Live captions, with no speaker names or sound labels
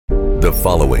The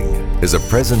following is a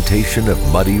presentation of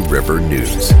Muddy River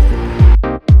News.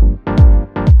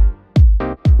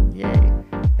 Yay.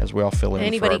 As we all fill in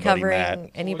Anybody for our buddy covering Matt.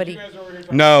 anybody?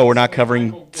 No, we're not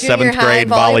covering seventh grade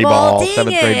volleyball.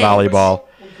 Seventh grade volleyball.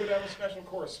 We could have a special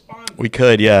correspondent. We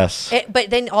could, yes. But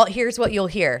then here's what you'll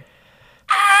hear.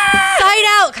 Side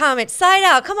out comments, side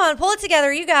out. Come on, pull it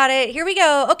together. You got it. Here we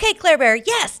go. Okay, Claire Bear.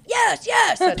 Yes. Do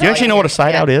you actually know what a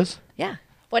side out is? Yeah.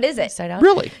 What is it? Side out.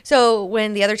 Really? So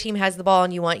when the other team has the ball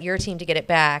and you want your team to get it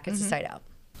back, it's a side out.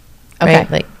 Okay. Right?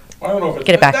 Like, I don't know if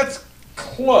Get it back. That's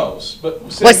close, but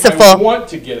What's the I full? want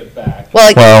to get it back.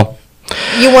 well,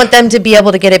 you want them to be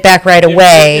able to get it back right If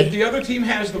away. the other team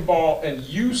has the ball and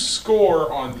you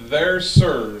score on their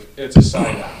serve, it's a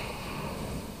side out.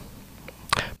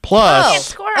 Plus, You can't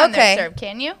score on okay. their serve,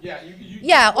 can you?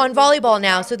 Yeah, on volleyball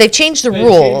now. So they've changed the They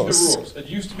rules. changed the rules. It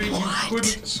used to be you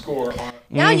couldn't score on.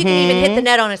 Now you can even hit the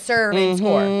net on a serve and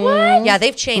score. What? Yeah,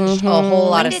 they've changed a whole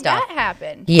lot When of did stuff. that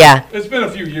happen? Yeah. It's been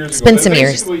a few years It's ago. been but some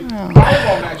years. basically,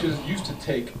 volleyball matches used to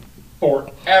take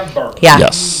forever. Yeah.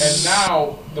 yes. And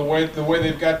now the way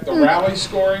they've got the rally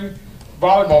scoring,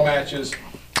 volleyball matches.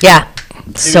 Yeah.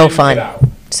 you So didn't fun. get out.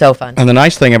 So fun. And the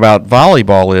nice thing about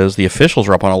volleyball is the officials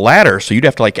are up on a ladder, so you'd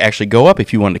have to actually go up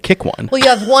if you wanted to kick one. Well, you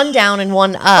have one down and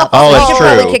one up. Oh, So that's you true.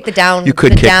 could probably kick the down. You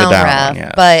could the kick down the down ref, one,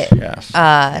 yes. but Yes.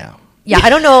 yeah, I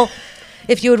don't know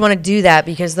if you would want to do that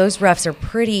because those refs are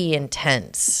pretty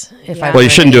intense. If I Well, you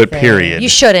learned shouldn't do it, anything. period. You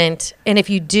shouldn't, and if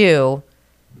you do,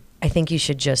 I think you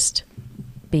should just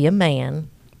be a man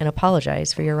and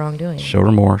apologize for your wrongdoing. Show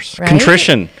remorse. Right?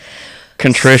 Contrition.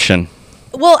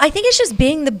 Well, I think it's just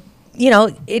being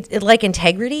it like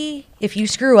integrity. If you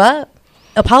screw up,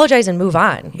 apologize and move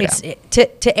on. Yeah.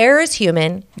 To err is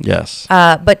human. Yes.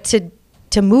 But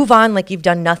to move on like you've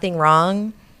done nothing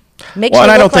wrong, makes Well, you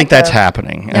and I look don't think like that's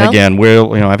happening. And No?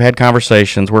 again, I've had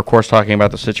conversations. We're of course talking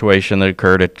about the situation that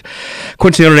occurred at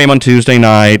Quincy Notre Dame on Tuesday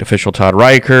night. Official Todd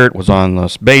Reichert was on the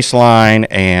baseline,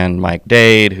 and Mike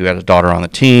Dade, who had his daughter on the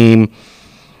team,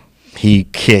 he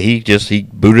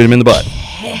booted him in the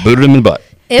butt.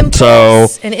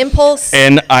 An impulse.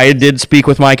 And I did speak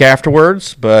with Mike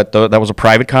afterwards, but that was a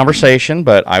private conversation.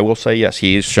 But I will say, yes,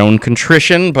 he's shown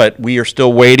contrition, but we are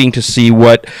still waiting to see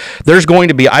what there's going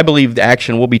to be. I believe the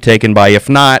action will be taken by, if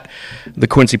not the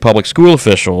Quincy Public School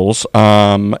officials,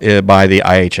 by the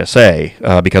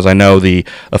IHSA, because I know the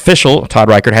official, Todd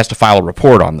Reichert, has to file a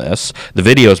report on this. The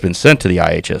video has been sent to the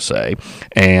IHSA.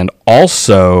 And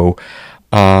also,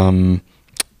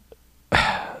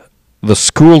 the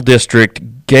school district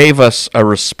gave us a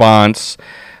response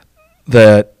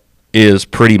that is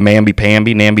pretty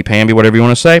namby-pamby, whatever you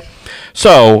want to say.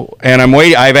 So, and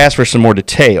I've asked for some more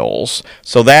details.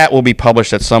 So that will be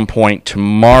published at some point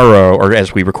tomorrow, or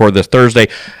as we record this Thursday.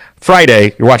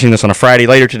 Friday, you're watching this on a Friday.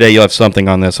 Later today, you'll have something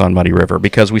on this on Muddy River,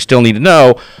 because we still need to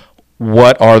know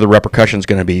what are the repercussions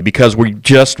going to be, because we're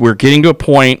getting to a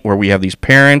point where we have these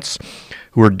parents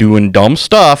who are doing dumb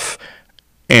stuff,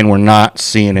 and we're not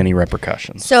seeing any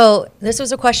repercussions. So this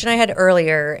was a question I had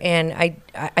earlier, and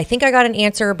I think I got an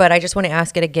answer, but I just want to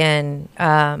ask it again.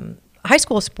 High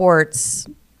school sports,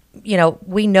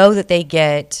 we know that they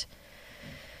get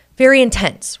very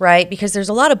intense, right? Because there's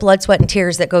a lot of blood, sweat, and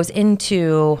tears that goes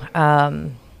into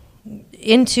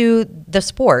the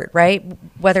sport, right?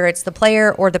 Whether it's the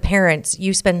player or the parents,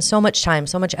 you spend so much time,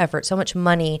 so much effort, so much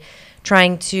money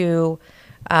trying to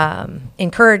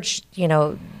encourage,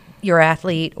 your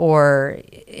athlete or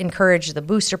encourage the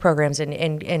booster programs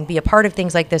and be a part of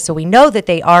things like this. So we know that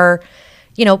they are,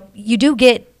 you do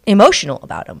get emotional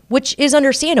about them, which is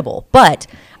understandable. But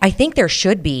I think there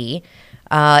should be,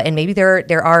 and maybe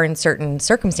there are in certain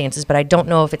circumstances, but I don't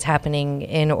know if it's happening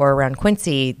in or around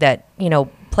Quincy, that,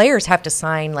 players have to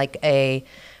sign like a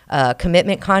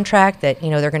commitment contract that,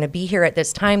 they're going to be here at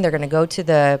this time. They're going to go to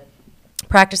the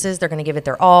practices. They're going to give it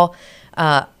their all.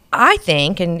 I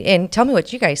think, and tell me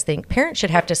what you guys think, parents should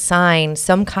have to sign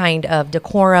some kind of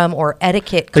decorum or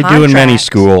etiquette contract. They do in many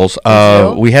schools. They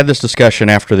do? We had this discussion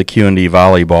after the Q&D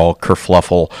volleyball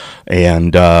kerfluffle,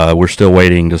 and we're still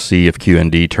waiting to see if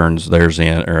Q&D turns theirs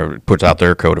in or puts out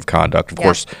their code of conduct. Of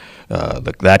course,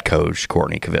 that coach,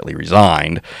 Courtney Cavitli,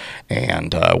 resigned,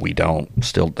 and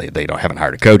they haven't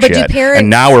hired a coach But do yet. parents- And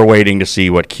now we're waiting to see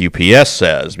what QPS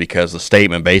says, because the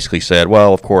statement basically said,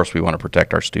 well, of course we want to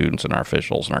protect our students and our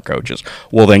officials and our coaches.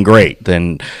 Well, then great.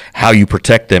 Then how you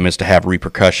protect them is to have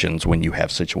repercussions when you have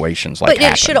situations like But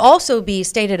happen. it should also be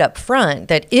stated up front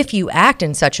that if you act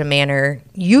in such a manner,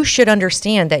 you should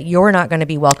understand that you're not going to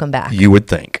be welcome back. You would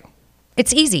think.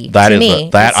 It's easy That to is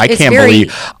me. I It's can't very believe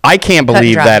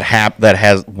cut and dry.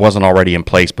 that wasn't already in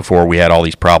place before we had all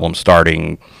these problems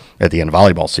starting at the end of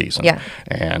volleyball season. Yeah.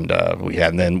 And we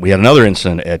had another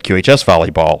incident at QHS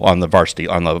volleyball on the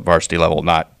varsity level,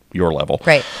 not your level.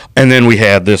 Right. And then we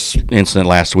had this incident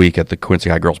last week at the Quincy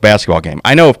High girls basketball game.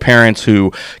 I know of parents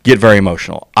who get very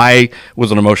emotional. I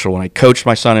was emotional when I coached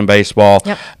my son in baseball.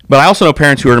 Yep. But I also know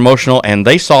parents who are emotional, and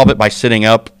they solve it by sitting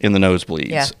up in the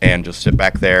nosebleeds and just sit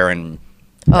back there, and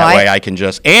that way I can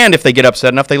just, and if they get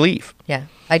upset enough, they leave. Yeah.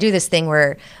 I do this thing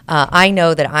where I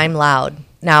know that I'm loud.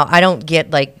 Now, I don't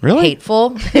get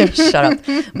hateful. Shut up.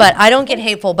 But I don't get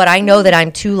hateful, but I know that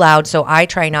I'm too loud, so I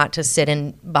try not to sit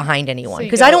in behind anyone.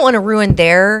 Because I don't want to ruin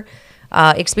their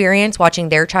experience watching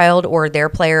their child or their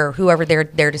player or whoever they're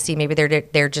there to see. Maybe they're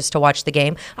there just to watch the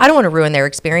game. I don't want to ruin their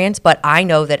experience, but I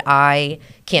know that I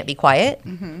can't be quiet.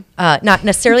 Not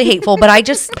necessarily hateful, but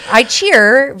I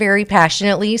cheer very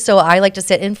passionately, so I like to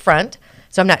sit in front,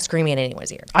 so I'm not screaming in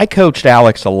anyone's ear. I coached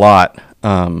Alex a lot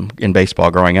in baseball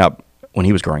growing up. When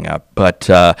he was growing up, but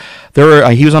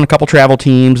he was on a couple travel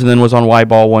teams, and then was on Y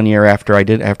ball one year after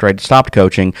I'd stopped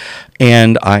coaching,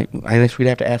 and I guess we'd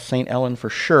have to ask St. Ellen for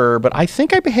sure, but I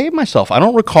think I behaved myself. I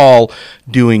don't recall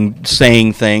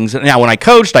saying things. Now, when I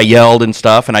coached, I yelled and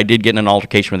stuff, and I did get in an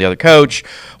altercation with the other coach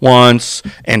once,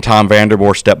 and Tom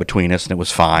Vanderboer stepped between us, and it was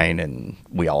fine, and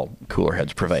we all cooler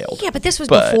heads prevailed. Yeah, but this was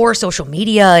before social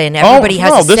media, and everybody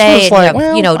has a say,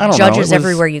 and you have judges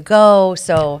everywhere you go.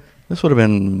 So this would have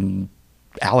been.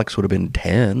 Alex would have been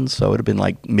 10, so it would have been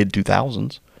like mid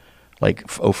 2000s, like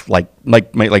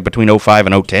between 05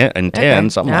 and 10 and 10,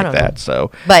 something like that.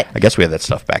 So, but I guess we had that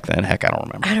stuff back then. Heck, I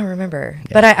don't remember.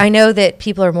 Yeah. But I know that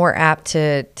people are more apt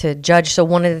to judge. So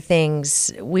one of the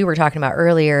things we were talking about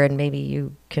earlier, and maybe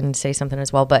you can say something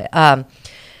as well, but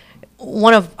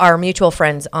one of our mutual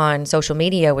friends on social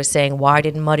media was saying, why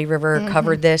didn't Muddy River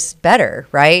cover this better,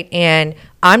 right? And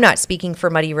I'm not speaking for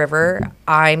Muddy River.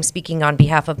 I'm speaking on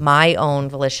behalf of my own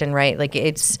volition, right? Like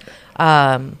it's,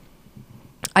 I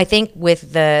think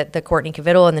with the Courtney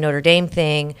Cavittle and the Notre Dame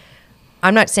thing,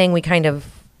 I'm not saying we kind of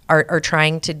are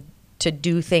trying to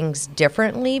do things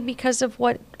differently because of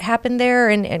what happened there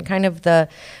and kind of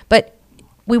but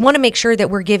we want to make sure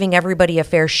that we're giving everybody a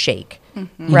fair shake,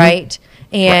 right?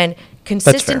 And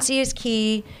consistency is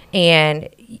key, and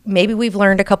maybe we've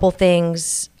learned a couple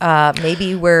things.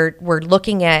 Maybe we're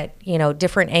looking at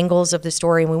different angles of the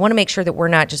story, and we want to make sure that we're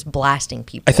not just blasting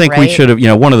people. I think we should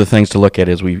have. One of the things to look at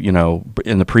is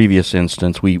in the previous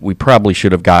instance, we probably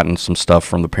should have gotten some stuff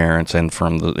from the parents and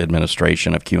from the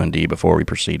administration of QND before we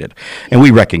proceeded, and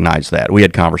we recognize that. We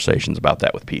had conversations about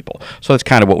that with people, so that's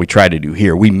kind of what we tried to do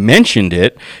here. We mentioned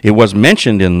it. It was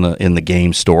mentioned in the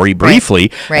game story briefly,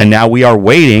 and now we are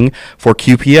waiting for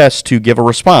QPS to give a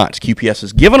response. QPS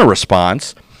has given a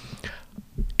response.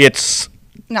 It's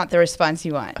not the response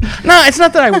you want. No, it's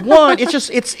not that I want. It's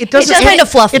just it doesn't. It's just kind of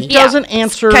fluffy. It doesn't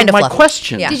answer my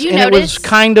question. Yeah. Did you and notice? It was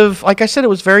kind of like I said. It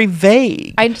was very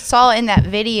vague. I saw in that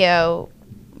video,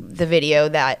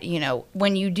 that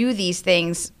when you do these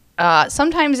things,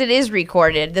 sometimes it is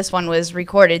recorded. This one was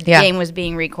recorded. The game was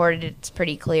being recorded. It's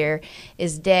pretty clear.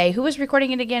 Is Day who was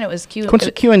recording it again? It was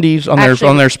QND's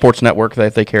on their sports network.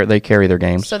 They carry their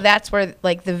games. So that's where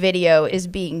the video is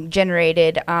being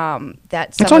generated. It's on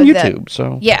YouTube.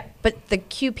 So yeah, but the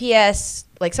QPS,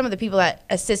 some of the people that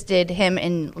assisted him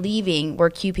in leaving were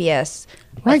QPS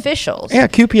officials. Yeah,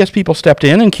 QPS people stepped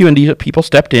in, and QND people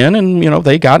stepped in,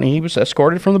 and he was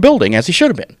escorted from the building as he should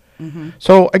have been.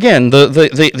 So again,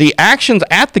 the actions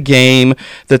at the game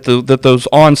that those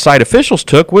on-site officials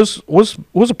took was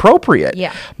appropriate.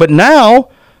 Yeah. But now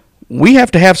we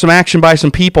have to have some action by some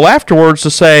people afterwards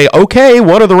to say, okay,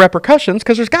 what are the repercussions?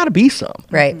 Because there's got to be some.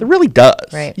 Right. There really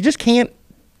does. Right. You just can't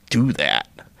do that.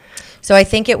 So I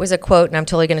think it was a quote, and I'm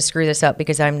totally going to screw this up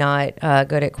because I'm not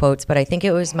good at quotes, but I think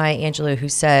it was Maya Angelou who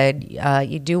said,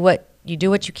 you do what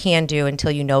you can do until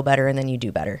you know better, and then you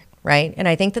do better. Right. And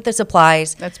I think that this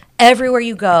applies everywhere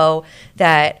you go,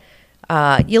 that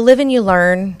you live and you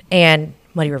learn, and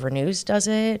Muddy River News does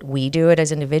it. We do it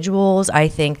as individuals. I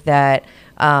think that,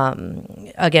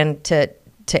 again, to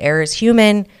err is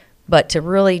human, but to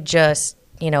really just,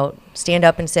 stand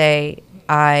up and say,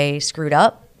 I screwed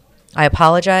up. I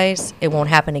apologize. It won't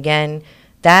happen again.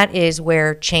 That is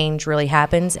where change really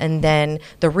happens. And then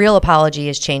the real apology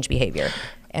is change behavior.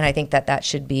 And I think that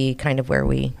should be kind of where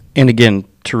we... And again,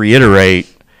 to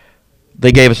reiterate,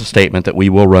 they gave us a statement that we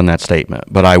will run that statement,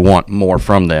 but I want more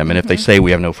from them. And if they say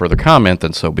we have no further comment,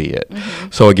 then so be it.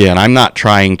 So again, I'm not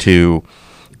trying to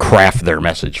craft their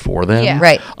message for them. Yeah.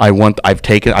 Right.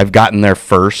 I've gotten their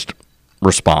first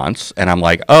response, and I'm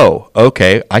like, oh,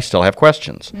 okay, I still have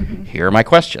questions. Here are my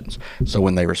questions. So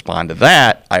when they respond to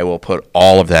that, I will put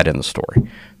all of that in the story.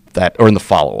 that, or in the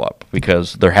follow-up,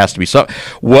 because there has to be some,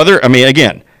 whether, I mean,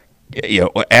 again,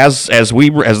 as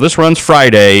this runs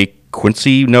Friday,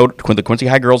 the Quincy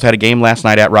High girls had a game last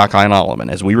night at Rock Island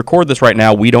Alleman. As we record this right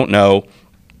now, we don't know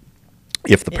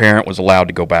if the parent was allowed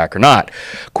to go back or not.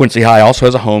 Quincy High also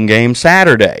has a home game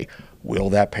Saturday.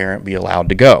 Will that parent be allowed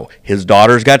to go? His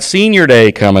daughter's got senior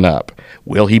day coming up.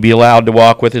 Will he be allowed to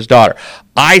walk with his daughter?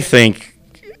 I think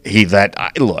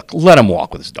look, let him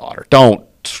walk with his daughter. Don't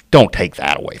take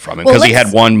that away from him, because he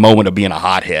had one moment of being a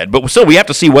hothead. But still, we have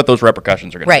to see what those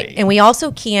repercussions are going to be. Right, and we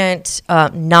also can't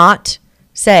not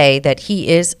say that he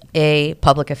is a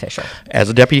public official. As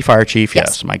a deputy fire chief,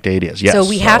 yes, Mike Dade is. Yes. So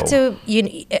we have to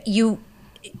you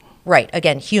right,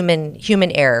 again,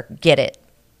 human error, get it.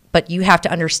 But you have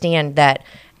to understand that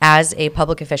as a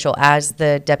public official, as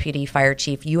the deputy fire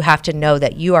chief, you have to know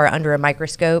that you are under a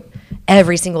microscope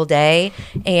every single day,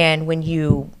 and when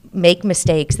you make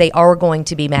mistakes, they are going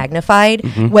to be magnified,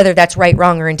 whether that's right,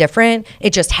 wrong, or indifferent.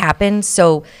 It just happens.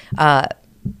 So, I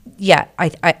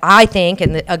think,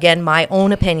 and again, my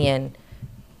own opinion,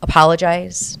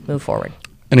 apologize, move forward.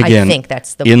 And again, I think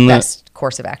that's the best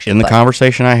course of action. In the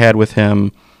conversation I had with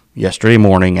him yesterday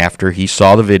morning after he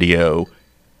saw the video,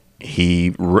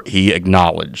 he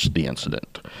acknowledged the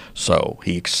incident. So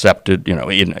he accepted,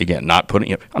 again, not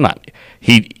putting it,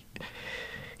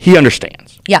 he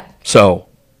understands. Yeah. So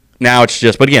now it's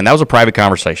just, but again, that was a private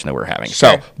conversation that we're having.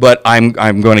 Sure. So, but I'm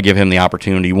going to give him the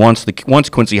opportunity once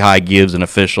Quincy High gives an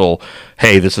official,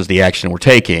 hey, this is the action we're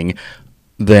taking,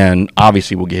 then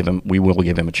obviously we will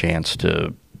give him a chance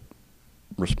to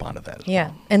respond to that.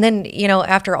 Yeah. And then,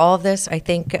 after all of this, I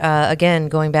think, again,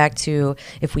 going back to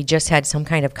if we just had some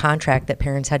kind of contract that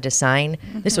parents had to sign,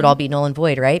 this would all be null and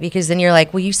void, right? Because then you're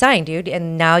like, well, you signed, dude,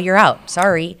 and now you're out.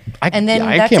 Sorry. I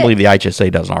can't believe the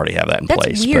IHSA doesn't already have that in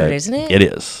place. That's weird, isn't it? It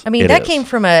is. I mean, came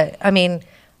from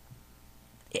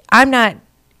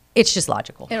it's just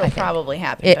logical. It'll probably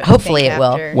happen. Hopefully it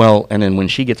will. Well, and then when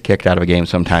she gets kicked out of a game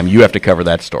sometime, you have to cover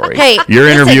that story. Hey, you're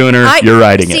interviewing her, you're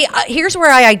writing it. Here's where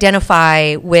I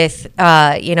identify with,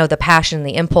 the passion,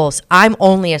 the impulse. I'm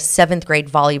only a 7th grade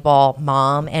volleyball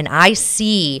mom, and I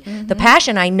see the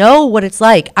passion. I know what it's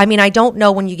like. I mean, I don't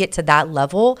know when you get to that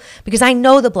level, because I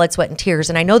know the blood, sweat, and tears,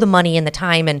 and I know the money and the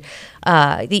time and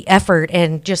the effort,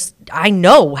 and just I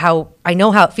know how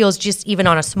it feels just even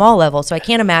on a small level. So I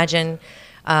can't imagine.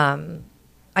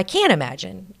 I can't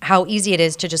imagine how easy it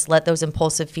is to just let those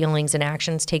impulsive feelings and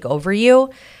actions take over you.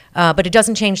 But it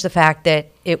doesn't change the fact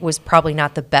that it was probably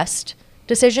not the best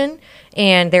decision.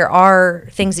 And there are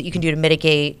things that you can do to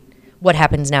mitigate what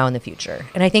happens now in the future.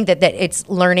 And I think that it's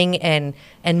learning and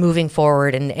moving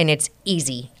forward. And it's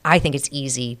easy. I think it's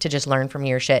easy to just learn from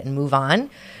your shit and move on.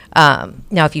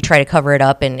 Now, if you try to cover it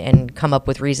up and come up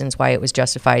with reasons why it was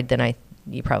justified, then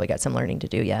you probably got some learning to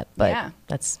do yet, but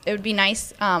it would be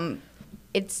nice.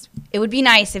 It would be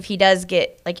nice if he does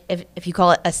get, like, if you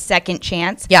call it a second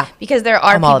chance. Yeah. Because there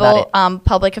are people,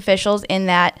 public officials in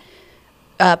that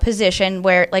position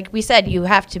where, like we said, you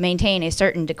have to maintain a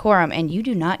certain decorum, and you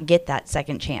do not get that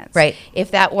second chance. Right. If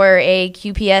that were a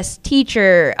QPS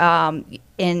teacher,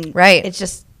 it's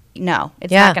just, no,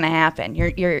 it's not going to happen.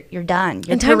 You're done.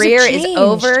 Your career is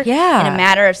over in a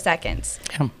matter of seconds.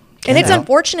 Yeah. And it's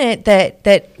unfortunate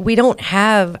that we don't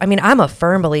have, I'm a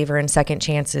firm believer in second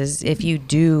chances. If you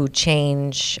do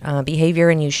change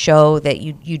behavior and you show that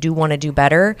you do want to do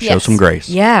better. Show some grace.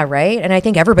 Yeah, right? And I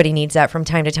think everybody needs that from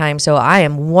time to time. So I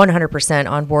am 100%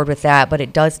 on board with that. But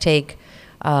it does take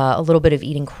a little bit of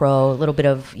eating crow, a little bit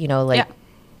of, you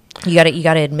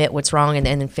gotta admit what's wrong and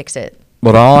then fix it.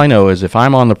 But all I know is if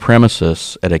I'm on the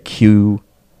premises at a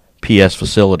QPS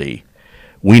facility,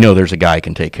 we know there's a guy who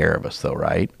can take care of us, though,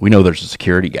 right? We know there's a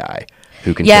security guy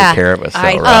who can take care of us, though,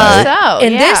 right?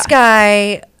 This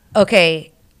guy,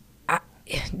 okay,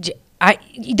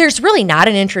 there's really not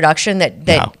an introduction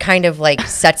that kind of like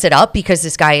sets it up, because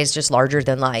this guy is just larger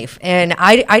than life. And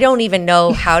I don't even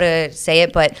know how to say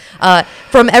it, but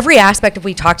from every aspect of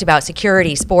we talked about,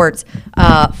 security, sports,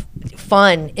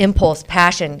 fun, impulse,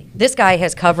 passion, this guy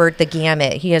has covered the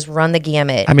gamut. He has run the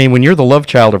gamut. When you're the love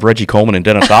child of Reggie Coleman and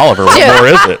Dennis Oliver, what more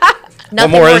is it?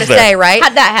 Nothing more to say, right?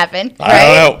 How'd that happen? I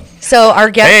don't know. So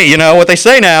our guest... Hey, you know what they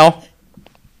say now.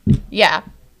 Yeah.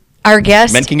 Our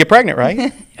guest... Men can get pregnant,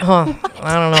 right? Oh,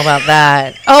 I don't know about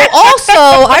that. Oh, also,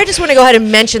 I just want to go ahead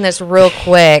and mention this real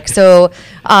quick. So,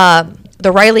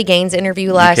 the Riley Gaines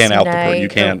interview last night. You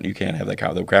can't have that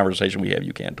the conversation we have.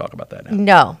 You can't talk about that now.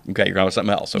 No. Okay, you're going with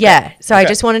something else. Okay. Yeah. So I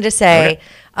just wanted to say,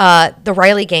 the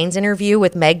Riley Gaines interview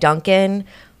with Meg Duncan.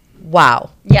 Wow.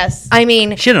 Yes. She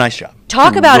did a nice job.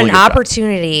 Talk about an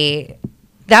opportunity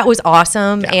that was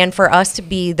awesome. Yeah. And for us to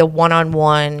be the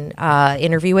one-on-one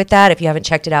interview with that, if you haven't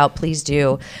checked it out, please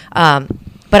do. But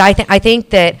I think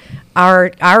that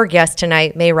our guest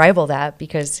tonight may rival that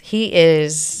because he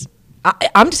is,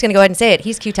 I'm just going to go ahead and say it,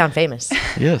 he's Q-Town famous.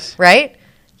 Yes. Right?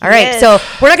 All right. Yes. So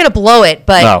we're not going to blow it,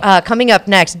 but coming up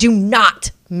next, do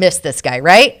not miss this guy,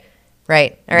 right?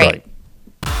 Right. All right.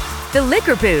 The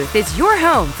Liquor Booth is your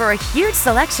home for a huge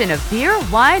selection of beer,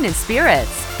 wine, and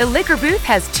spirits. The Liquor Booth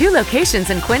has 2 locations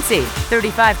in Quincy,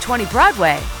 3520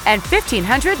 Broadway and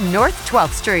 1500 North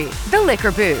 12th Street. The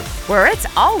Liquor Booth, where it's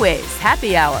always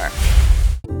happy hour.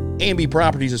 A&B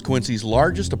Properties is Quincy's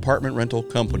largest apartment rental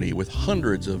company with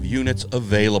hundreds of units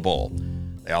available.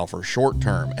 They offer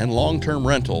short-term and long-term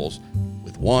rentals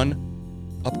with 1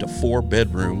 up to 4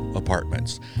 bedroom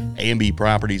apartments. A&B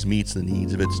Properties meets the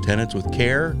needs of its tenants with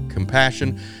care,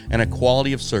 compassion, and a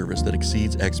quality of service that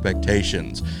exceeds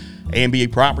expectations. A&B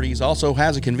Properties also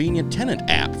has a convenient tenant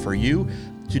app for you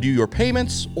to do your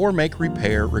payments or make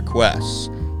repair requests.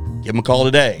 Give them a call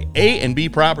today. A&B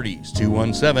Properties,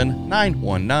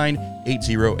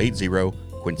 217-919-8080,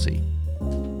 Quincy.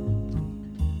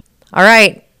 All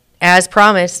right. As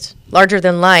promised, larger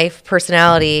than life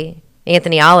personality,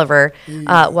 Anthony Oliver.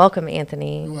 Welcome,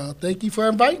 Anthony. Well, thank you for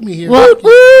inviting me here. Woo,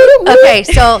 woo. Okay,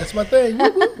 so that's my thing.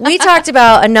 We talked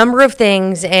about a number of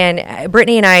things, and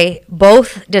Brittany and I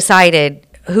both decided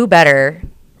who better,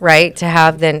 right,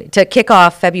 to kick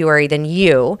off February than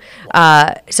you.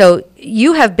 So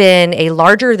you have been a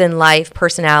larger than life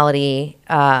personality.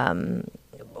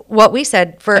 What we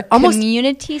said for almost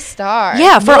community star.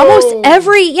 Yeah, for almost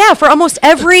every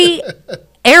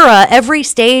era, every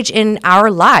stage in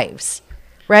our lives,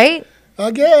 right?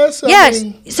 I guess. Yes. I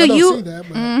mean, so I don't you see that,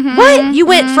 but. What you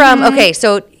went from? Okay,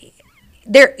 so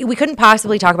there we couldn't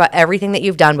possibly talk about everything that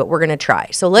you've done, but we're going to try.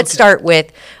 So let's start with.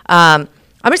 I'm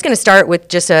just going to start with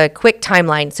just a quick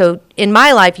timeline. So in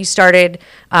my life, you started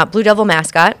Blue Devil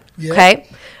mascot. Yeah. Okay.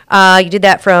 You did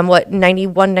that from what,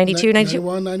 91, 92, 92?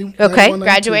 91, 90, okay. 91,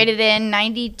 Graduated in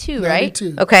 92, right?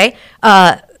 92. Okay.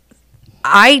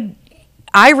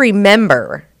 I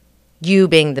remember you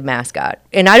being the mascot,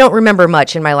 and I don't remember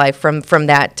much in my life from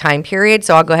that time period,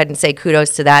 so I'll go ahead and say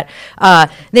kudos to that.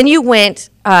 Then you went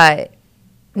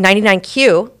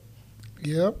 99Q.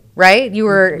 Yep. Right? You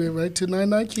were right to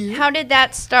 99Q. How did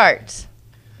that start?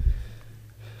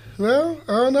 Well,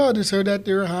 I don't know. I just heard that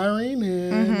they were hiring,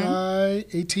 and I,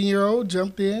 18-year-old,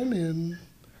 jumped in and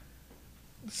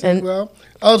said, well,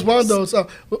 I was one of those.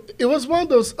 It was one of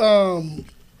those. Well,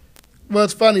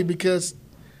 it's funny because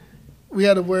we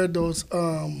had to wear those.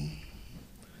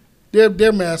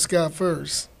 Their mascot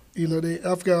first. You know,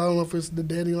 I forgot. I don't know if it's the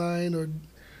dandelion or.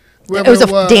 It was a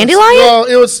dandelion? No,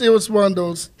 it was one of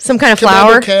those. Some kind of commando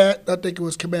flower? Cat. I think it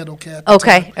was commando cat.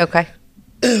 Okay.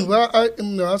 Well, I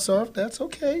saw if that's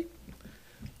okay.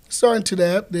 Starting to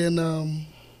that, then,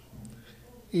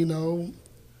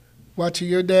 watching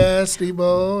your dad,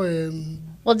 Steve-O, and...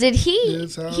 Well, did he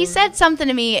said something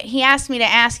to me. He asked me to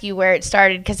ask you where it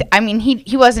started because, I mean,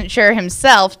 he wasn't sure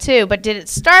himself, too. But did it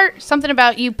start something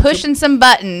about you pushing some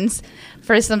buttons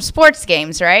for some sports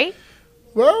games, right?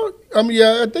 Well,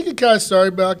 yeah, I think it kind of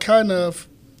started, but I kind of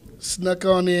snuck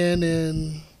on in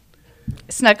and...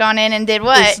 Snuck on in and did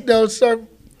what?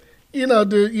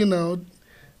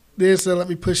 They said let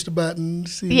me push the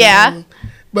buttons. Yeah. Know.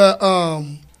 But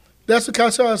that's what kind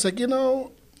of started. I was like, I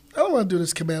don't want to do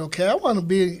this commando cat. I want to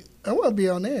be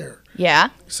on air. Yeah.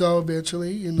 So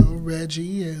eventually,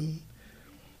 Reggie and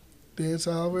then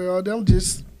all of them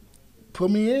just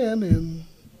put me in and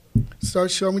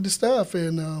start showing me the stuff.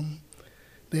 And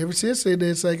ever since then,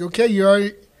 it's like, okay, you're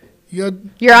on your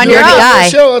own. You're the guy.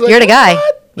 Like, you're the guy.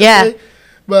 What? Yeah. Okay.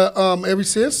 But ever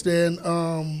since then,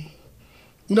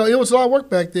 it was a lot of work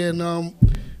back then.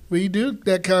 When you do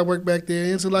that kind of work back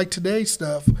then, it's like today's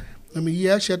stuff. I mean, you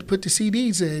actually had to put the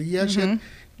CDs in. You actually had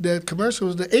the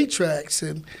commercials, the 8-tracks,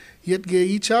 and you had to get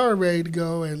each hour ready to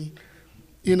go. And,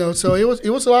 so it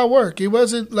was a lot of work. It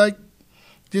wasn't like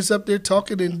just up there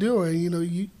talking and doing,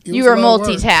 You were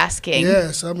multitasking.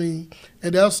 Yes, I mean,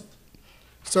 and that was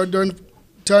during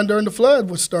the flood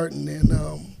was starting. And,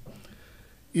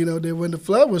 then when the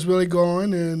flood was really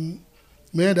going and,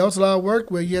 man, that was a lot of work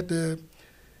where you had to,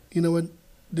 when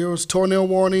there was tornado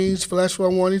warnings, flash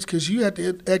flood warnings, because you had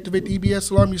to activate the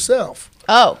EBS alarm yourself.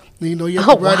 Oh. You had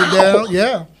to write it down.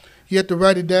 Yeah. You had to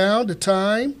write it down, the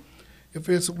time, if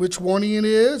it's which warning it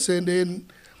is, and then,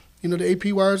 the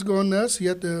AP wires going nuts. You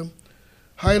have to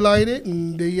highlight it,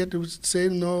 and then you have to say,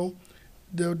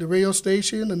 the radio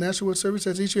station, the National Weather Service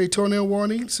has issued a tornado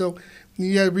warning. So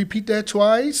you had to repeat that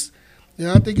twice. And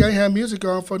I think I had music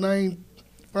on for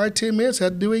 5, 10 minutes, I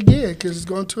had to do it again because it's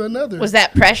going to another. Was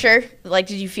that pressure? Like,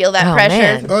 did you feel that Oh, pressure?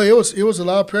 man. Oh, it was a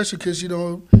lot of pressure because, you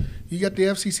know, you got the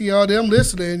FCC, all them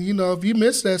listening. You know, if you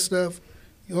miss that stuff,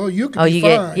 you could be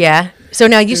fine. Yeah. So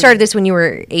now you started this when you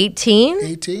were 18?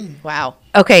 18. Wow.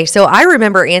 Okay, so I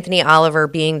remember Anthony Oliver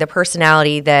being the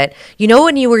personality that, you know,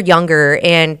 when you were younger,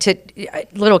 and to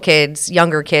little kids,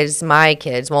 younger kids, my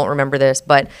kids won't remember this,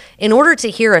 but in order to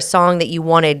hear a song that you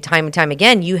wanted time and time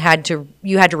again, you had to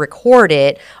record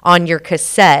it on your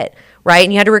cassette, right?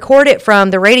 And you had to record it from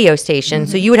the radio station.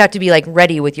 So you would have to be like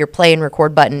ready with your play and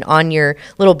record button on your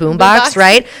little boombox,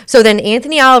 right? So then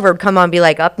Anthony Oliver would come on and be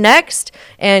like, up next,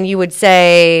 and you would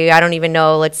say, I don't even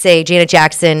know, let's say Janet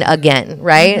Jackson again,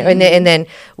 right? And then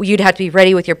you'd have to be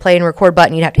ready with your play and record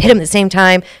button. You'd have to hit them at the same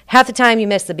time. Half the time you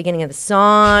missed the beginning of the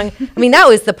song. I mean, that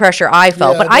was the pressure I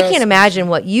felt. Yeah, but I can't imagine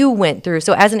what you went through.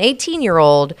 So as an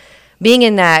 18-year-old, being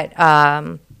in that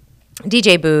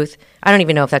DJ booth, I don't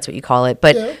even know if that's what you call it,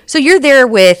 but so you're there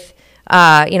with,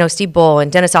 Steve Bull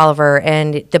and Dennis Oliver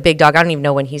and the Big Dog. I don't even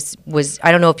know when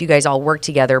I don't know if you guys all worked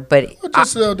together, but Well,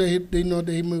 just so they know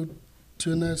that he moved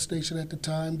to another station at the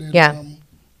time. That, Yeah.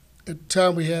 At the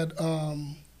time we had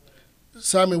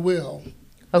Simon Will.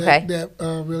 Okay. That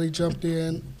really jumped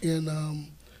in and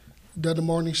done the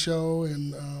morning show.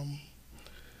 And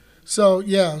so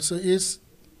it's,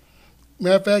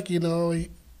 matter of fact,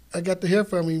 I got to hear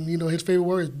from him, his favorite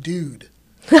word is dude.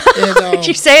 And,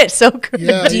 you say it so good.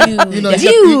 yeah, Dude. he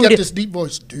got this deep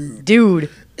voice, dude. Dude.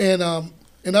 And I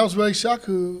was really shocked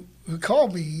who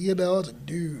called me, I was a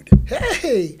dude.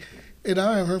 Hey! And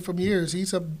I haven't heard from years.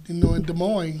 He's up, in Des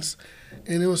Moines.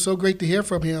 And it was so great to hear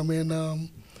from him. And,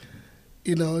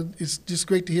 it's just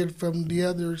great to hear from the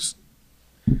others.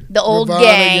 The old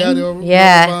Ravana, gang.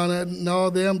 Yeah. Ravana and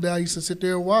all them that I used to sit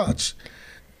there and watch,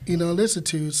 listen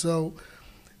to. So,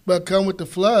 but come with the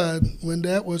flood, when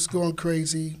that was going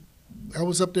crazy, I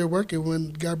was up there working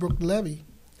when the guy broke the levee.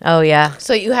 Oh, yeah.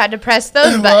 So you had to press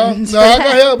those Well, buttons. no, I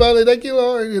got help about it. Thank you,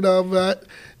 Lord. But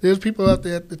there's people out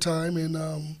there at the time, and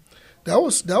that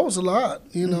was a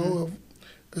lot, to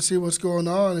see what's going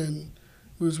on, and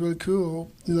it was really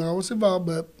cool. I was involved,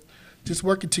 but just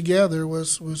working together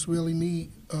was really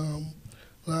neat. A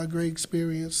lot of great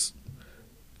experience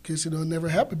because it never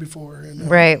happened before. And,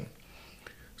 Right.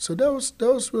 So that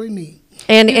was really neat.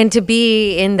 And to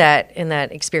be in that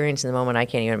experience in the moment, I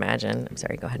can't even imagine. I'm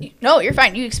sorry, go ahead. No, you're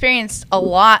fine. You experienced a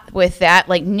lot with that,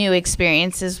 like new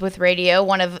experiences with radio.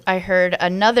 I heard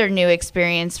another new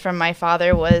experience from my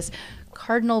father was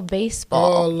Cardinal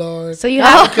baseball. Oh, Lord. So you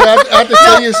have, Okay, I have to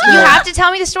tell you a story. you have to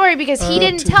tell me the story because he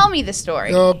didn't tell me the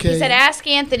story. Okay. He said, ask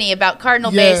Anthony about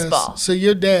Cardinal Yes. baseball. So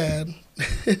your dad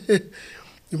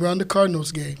around the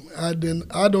Cardinals game. I didn't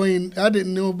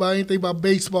know about anything about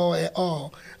baseball at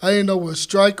all. I didn't know what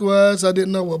strike was. I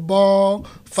didn't know what ball,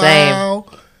 foul.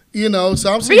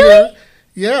 So I'm sitting there.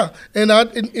 Yeah. And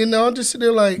I'm just sitting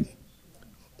there like,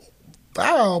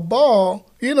 foul, ball.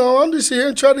 I'm just here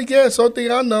and trying to guess. The only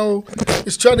thing I know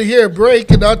is trying to hear a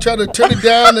break, and I'll try to turn it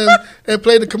down and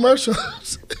play the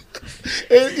commercials.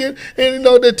 and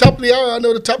the top of the hour, I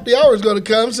know the top of the hour is going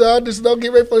to come, so I just don't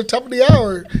get ready for the top of the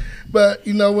hour. But,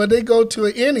 when they go to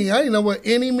an inning, I didn't know what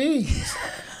inning means.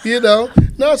 Now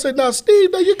I said, now, Steve,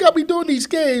 you got me doing these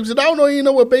games, and I don't even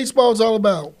know what baseball is all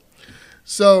about.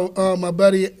 So my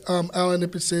buddy, Alan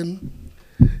Ipperson,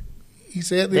 he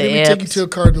said, let me take you to a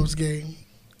Cardinals game.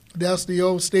 That's the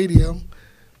old stadium.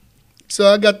 So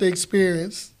I got the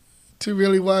experience to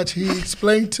really watch. He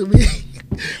explained to me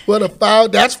what a foul,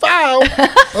 that's foul.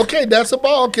 Okay, that's a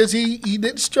ball because he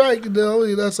didn't strike,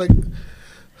 And that's like,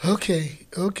 okay.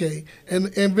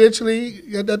 And eventually,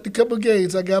 at a couple of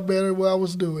games, I got better at what I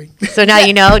was doing. So now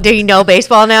you know. Do you know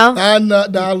baseball now? I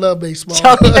love baseball.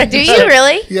 Do you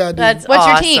really? Yeah, I do. That's What's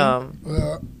your awesome.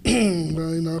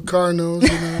 team? Well, Cardinals,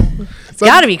 It's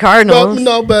got to be Cardinals.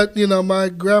 But my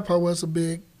grandpa was a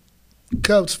big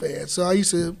Cubs fan, so I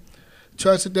used to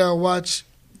try to sit down and watch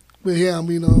with him,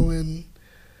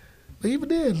 but even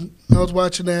then, I was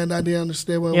watching that and I didn't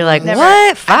understand what You're it like, was.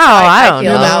 what? Foul? I don't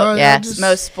feel know. about Yeah.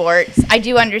 most sports. I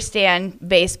do understand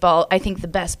baseball. I think the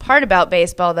best part about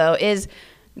baseball, though, is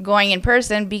going in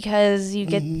person because you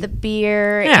get the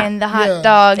beer Yeah. and the hot Yeah.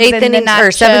 dogs Eighth and inning the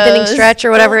or seventh inning nachos. stretch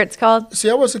or whatever it's called. See,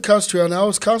 I wasn't concentrating. I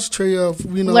was concentrating of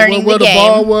Learning where the the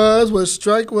ball game. was, what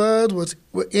strike was,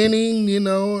 what inning.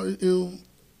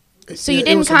 So you it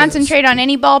didn't was a mess. concentrate on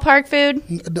any ballpark food?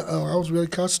 I was really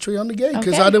concentrating on the game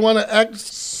because Okay. I didn't want to act.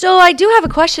 So I do have a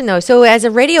question though. So as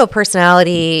a radio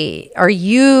personality, are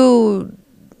you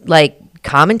like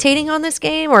commentating on this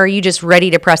game, or are you just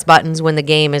ready to press buttons when the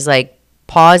game is like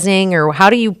pausing, or how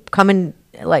do you come in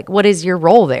Like, what is your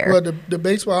role there? Well, the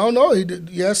baseball, I don't know.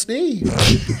 Yeah, Steve.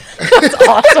 That's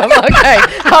awesome. Okay.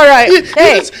 All right.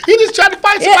 He just tried to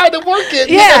find somebody to work it.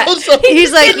 Yeah. You know? So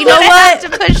He's like, you know what? To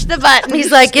push the button.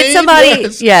 He's like, get Steve, somebody.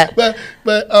 yes. Yeah. But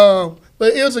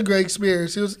it was a great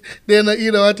experience. It was then, at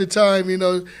the time,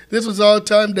 this was all the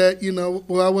time that,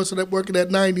 when I was working at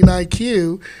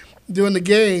 99Q during the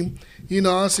game, I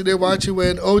was sitting there watching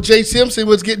when O.J. Simpson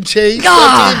was getting chased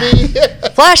on TV.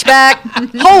 Flashback.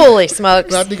 Holy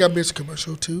smokes. I think I missed a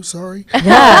commercial too. Sorry.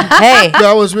 Yeah. Hey. But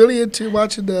I was really into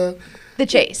watching the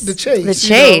chase. The chase. The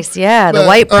chase. Yeah. The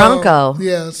white Bronco.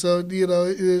 Yeah. So it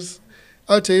is.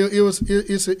 I'll tell you,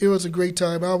 it was a great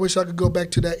time. I wish I could go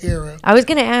back to that era. I was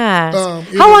going to ask.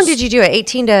 How long did you do it?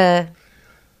 18 to.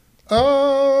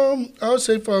 I would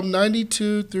say from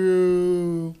 92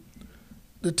 through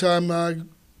the time I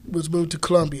was moved to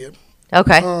Columbia.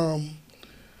 Okay.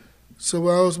 So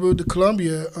when I was moved to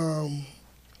Columbia,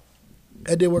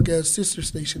 I did work at a sister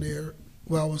station there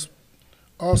where I was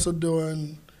also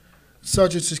doing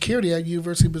sergeant security at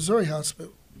University of Missouri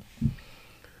Hospital.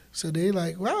 So they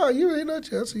like, wow, you really know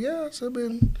you? I said, yeah.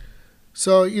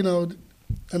 So,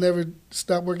 I never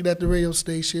stopped working at the radio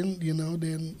station,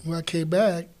 Then when I came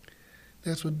back,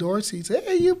 that's when Dorsey said,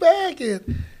 hey, you back?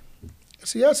 And I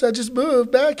said, yes, I just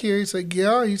moved back here. He said,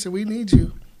 yeah. He said, we need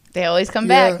you. They always come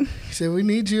back. He said, we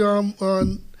need you on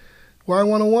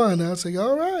Y101. I was like,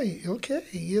 all right, okay.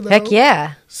 Heck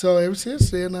yeah. So ever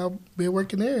since then, I've been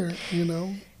working there,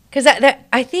 Because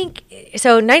I think,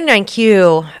 so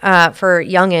 99Q, for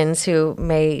youngins who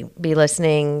may be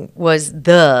listening, was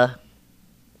the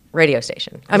radio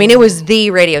station. I mean, it was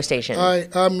the radio station.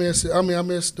 I miss it. I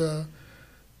miss the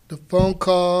phone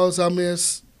calls. I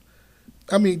miss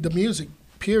the music,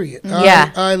 period.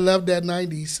 Yeah. I love that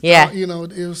 90s. Yeah.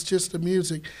 It was just the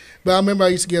music. But I remember I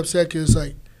used to get upset because it's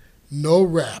like, no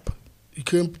rap.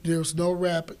 There was no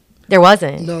rap. There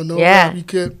wasn't. No yeah. rap.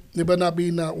 There better not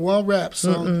be not one rap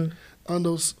song on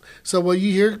those. So when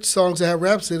you hear songs that have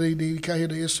raps in it, you kind of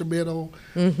hear the instrumental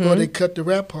or they cut the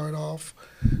rap part off.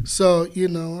 So, I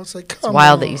was like, come on. It's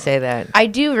wild that you say that. I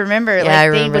do remember, I they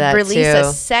remember would that release too.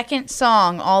 a second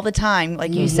song all the time,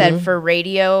 like you said, for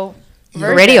radio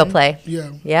version. Radio play.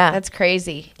 Yeah. Yeah. That's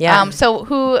crazy. Yeah. So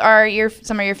who are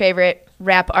some of your favorite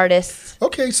rap artists?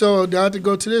 Okay, so I had to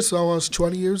go to this. So I was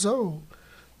 20 years old.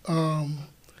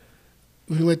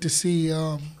 We went to see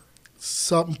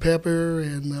Salt and Pepper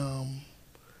and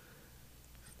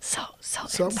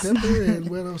Salt and Pepper and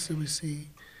what else did we see?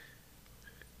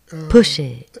 Push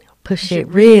it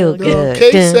real good.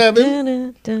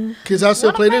 K7, because I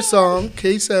still play this song.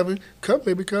 K7, come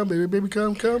baby, come baby, baby,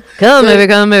 come. Come baby,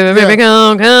 come baby, baby,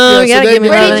 come. Yeah, You so gotta they- give me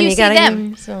Where love did and you see gotta them?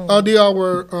 give me some. They all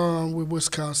were with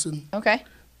Wisconsin. Okay.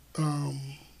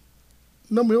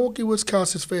 No, Milwaukee,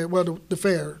 Wisconsin's fair. Well, the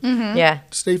fair, Yeah.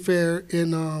 state fair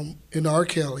in R.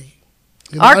 Kelly.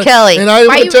 R. Kelly. And I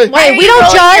Why want to tell you, why- Hey, are we you don't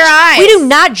rolling judge. your eyes? We do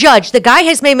not judge. The guy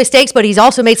has made mistakes, but he's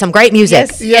also made some great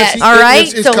music. Yes. All right,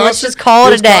 so let's just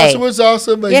call it a day. Wisconsin was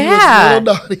awesome, but Yeah. he was a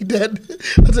little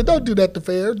naughty. I said, don't do that at the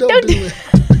fair. Don't do it.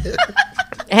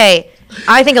 Hey,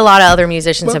 I think a lot of other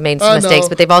musicians have made some I mistakes, know.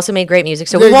 but they've also made great music.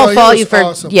 So Yeah, we won't it fault was you for.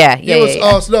 awesome. Yeah. It was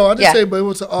awesome. No, I just Yeah. say, but it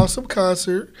was an awesome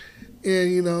concert,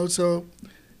 and so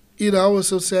I was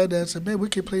so sad that I said, man, we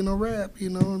can't play no rap,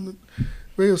 on the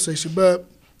radio station. But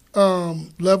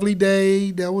Lovely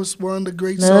Day, that was one of the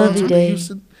great songs. Lovely with Day. the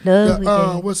Houston. Lovely the,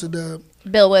 Day. what's it? The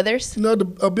Bill Withers.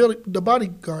 the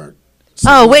Bodyguard.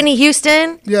 Oh, Whitney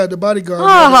Houston. Yeah, the Bodyguard. Oh.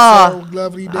 That song,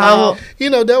 Lovely Day. Oh.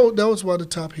 That was one of the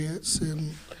top hits,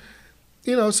 and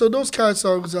so those kind of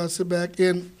songs I sit back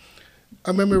and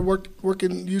I remember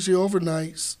working usually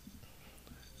overnights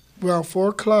around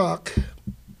 4:00.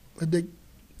 I think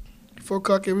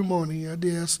 4:00 every morning. I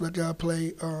did ask the guy to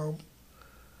play.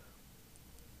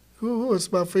 Who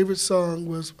was my favorite song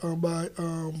was by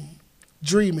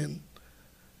Dreamin'.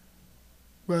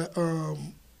 But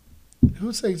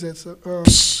who sings that song?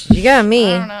 You got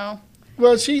me. I don't know.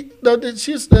 Well, she's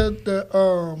the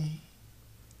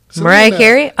Mariah Selena.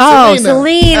 Carey? Oh,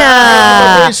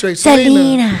 Selena.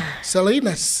 Selena.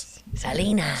 Selena's.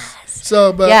 Selena.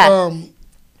 So, but Yeah.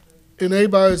 and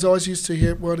everybody's always used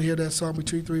to want to hear that song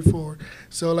between 3 and 4.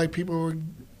 So like people were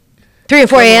 3 and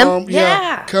 4 coming a.m. home,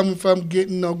 Yeah. coming from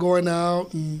going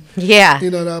out and Yeah. they'll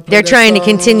play They're that trying to song,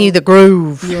 continue the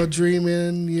groove.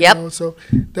 dreaming. Yep. So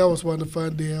that was one of the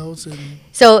fun deals. And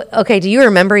So, okay, do you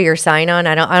remember your sign-on?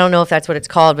 I don't know if that's what it's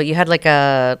called, but you had like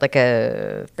a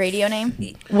Radio name?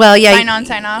 well, yeah, Sign on,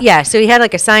 sign off? Yeah, so you had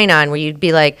like a sign-on where you'd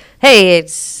be like, "Hey,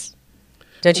 it's."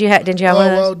 Didn't you have one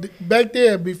of those? well, back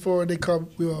there before they called,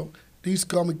 they used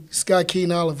to call me Sky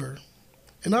Keen Oliver,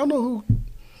 and I don't know who.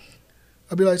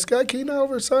 I'd be like, Sky King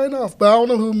Oliver, sign off. But I don't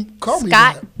know who called me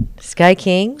that. Sky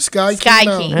King? Sky Sky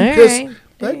King. King. All Because right.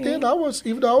 back then,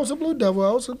 even though I was a Blue Devil,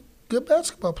 I was a good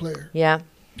basketball player. Yeah.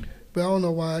 But I don't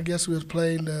know why. I guess we was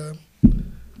playing the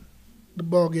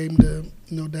ball game,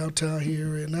 downtown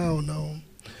here, and I don't know.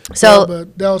 So,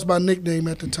 but that was my nickname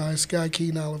at the time, Sky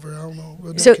King Oliver. I don't know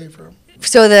where that So- came from.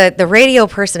 so the radio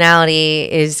personality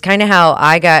is kind of how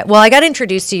I got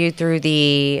introduced to you through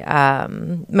the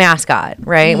mascot,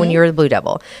 right? When you were the Blue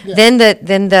Devil. Yeah. Then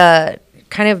the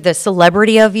kind of the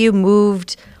celebrity of you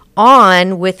moved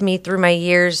on with me through my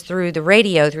years through the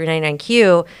radio, through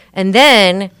 99Q. And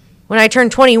then when I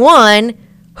turned 21,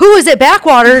 who was at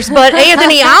Backwaters but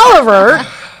Anthony Oliver?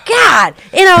 God.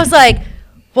 And I was like,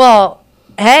 well,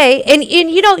 hey, and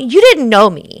you didn't know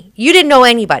me. You didn't know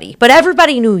anybody, but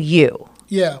everybody knew you.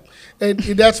 Yeah. And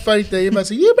that's the funny thing. Everybody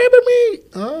say, "You remember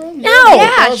me?" No.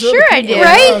 Yeah, those sure other I people. do.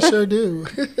 Right? Yeah, I sure do.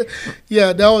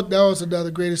 Yeah, that was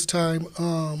another greatest time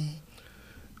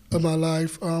of my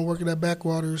life working at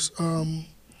Backwaters.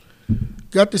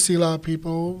 Got to see a lot of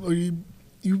people.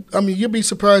 You'd be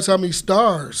surprised how many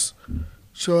stars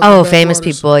show up. Oh, at famous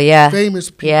Backwaters. people, yeah. Famous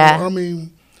people. Yeah. I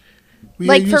mean, we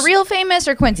Like used- for real famous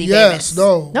or Quincy Yes, famous?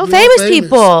 No, real famous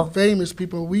people. Famous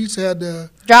people. We used to have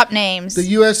Drop names. the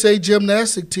USA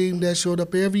gymnastic team that showed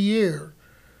up every year.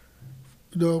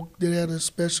 They had a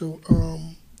special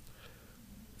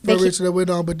fundraiser that went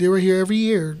on, but they were here every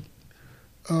year.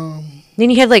 Then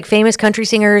you had like famous country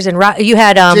singers and you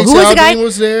had Jason who was the guy? Aldean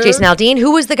was there. Jason Aldean.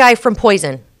 Who was the guy from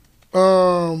Poison?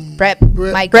 Brett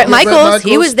Brett Michaels. Michaels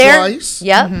He was there. twice.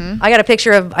 Yep. I got a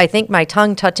picture of I think my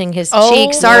tongue touching his Oh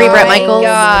cheek. Sorry, my Brett Michaels.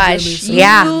 Gosh, goodness. you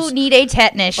Yeah. need a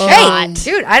tetanus Hey, shot.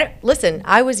 dude, listen.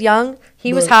 I was young.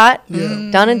 He was But- hot.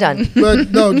 yeah. Done and done.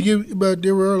 But no, but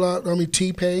there were a lot.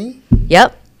 T-Pain.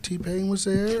 Yep. T-Pain was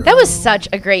there. That was such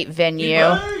a great venue.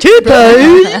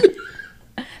 T-Pain.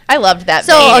 I loved that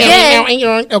So venue.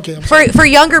 again, Okay. I'm sorry. for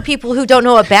younger people who don't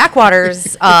know what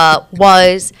Backwaters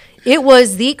was, it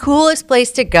was the coolest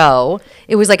place to go.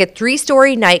 It was like a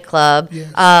 3-story nightclub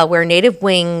Yes. where Native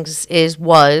Wings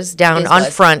was down on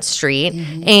was. Front Street,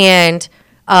 and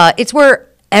it's where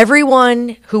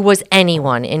everyone who was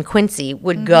anyone in Quincy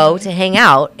would go to hang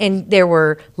out. And there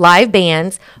were live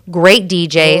bands, great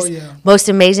DJs, Oh, yeah. most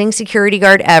amazing security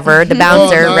guard ever, the Oh,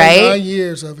 bouncer, 9 right?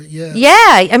 years of it. Yeah.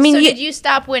 Yeah, I mean, So did you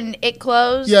stop when it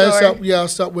closed? Yeah, or? I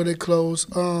stopped when it closed.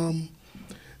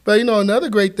 But another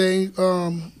great thing.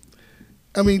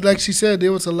 Like she said,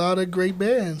 there was a lot of great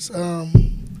bands.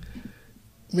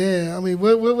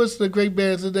 What was the great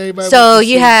bands today? So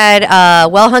you had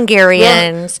Well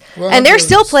Hungarians, Well and they're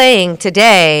still Hungarians. playing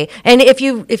today. And if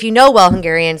you know Well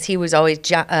Hungarians, he was always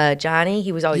Johnny.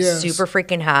 He was always Yes. super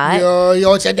freaking hot. He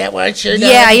always had that one shirt.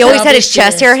 Yeah, he always had his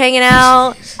chest hair hanging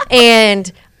out.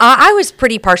 And I was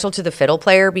pretty partial to the fiddle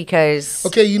player because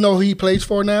Okay, you know who he plays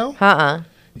for now?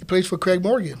 He plays for Craig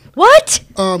Morgan. What?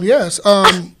 Yes.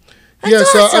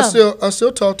 That's So awesome. I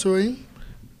still talk to him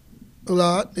a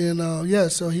lot,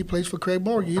 and so he plays for Craig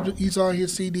Morgan. He's on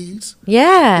his CDs.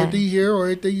 Yeah. Anything you hear or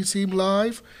anything you see him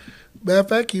live. Matter of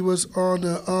fact, he was on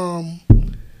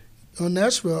on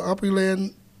Nashville,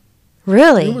 Opryland. He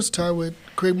Really? was tied with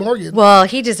Craig Morgan. Well,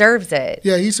 he deserves it.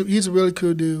 Yeah, he's a really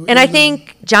cool dude. And I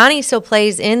think Johnny still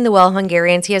plays in the Well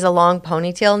Hungarians. He has a long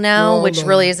ponytail now, Oh, which Lord.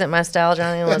 really isn't my style,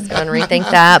 Johnny. Let's go and rethink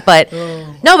that. But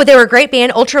Oh. no, but they were a great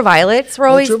band. Ultraviolets were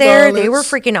always there. They were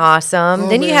Ultraviolets. freaking awesome. Oh,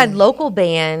 then you had man. local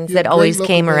bands Yeah, that great always local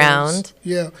came bands. around.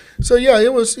 Yeah. So yeah,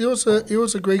 it was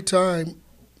a great time.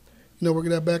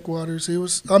 Working at Backwaters.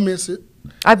 I miss it.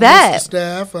 I I miss bet. the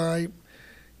staff.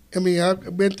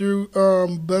 I've been through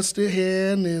busted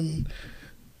hand and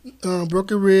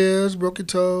broken ribs, broken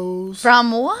toes.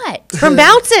 From what? From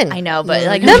bouncing. I know, but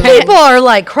like, Them people are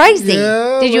like crazy.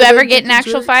 Yeah, did you well, ever they- get in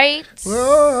actual fights?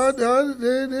 Well, Yeah,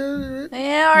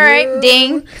 all right, yeah,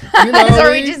 ding. you know, So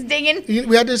are we just dinging?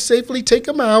 we had to safely take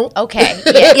them out. Okay.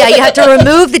 Yeah. Yeah, you have to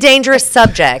remove the dangerous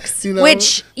subjects,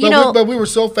 which, but we were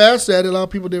so fast at it, a lot of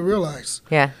people didn't realize.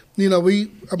 yeah.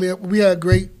 We had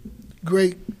great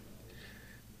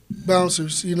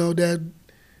bouncers, that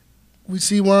we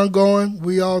see one going,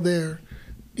 we all there,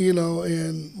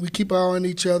 and we keep our eye on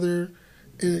each other,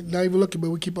 and not even looking, but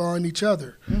we keep our eye on each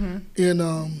other.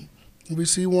 And we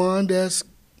see one that's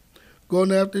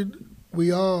going after,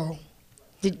 we all.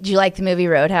 Did you like the movie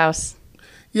Roadhouse?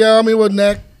 Yeah, it wasn't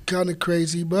that kind of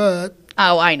crazy, but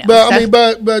Oh, I know.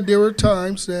 but there were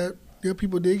times that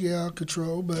people did get out of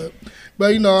control, but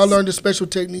I learned the special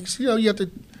techniques. You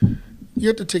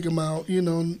have to take them out.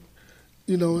 In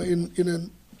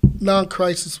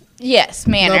non-crisis, Yes,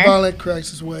 manner. non-violent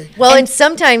crisis way. Well, and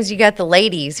sometimes you got the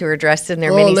ladies who are dressed in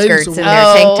their mini ladies skirts are and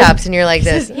worse. their tank tops, and you're like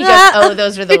this. He goes, "Oh,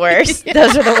 those are the worst.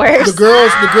 Those are the worst."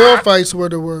 The girl fights were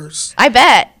the worst. I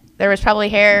bet there was probably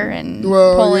hair and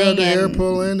pulling the hair and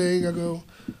pulling. Then you gotta go.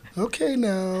 Okay,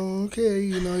 now, okay,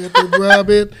 you have to rub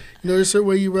it. There's a certain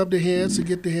way you rub the hands to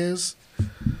get the hands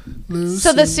loose.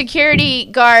 So the security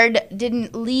guard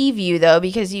didn't leave you though,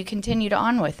 because you continued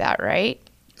on with that, right?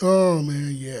 Oh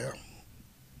man, yeah.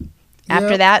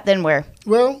 After Yeah. that, then where?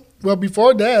 Well,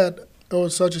 before that, I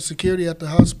was Sergeant Security at the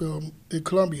hospital in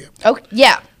Columbia. Oh,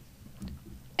 yeah.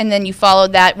 And then you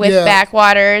followed that with Yeah.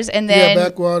 Backwaters, and then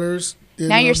Backwaters.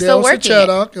 Now you're still I was working at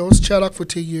Chaddock. I was at Chaddock for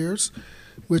 10 years,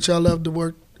 which I love to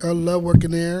work. I love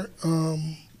working there.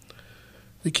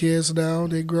 The kids now,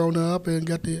 they've grown up and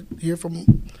got to hear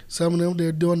from some of them.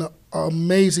 They're doing an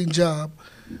amazing job.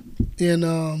 And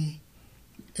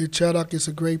Chaddock is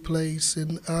a great place,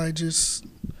 and I just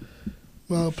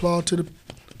applaud to the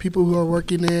people who are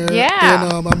working there. Yeah.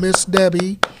 And I miss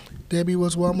Debbie. Debbie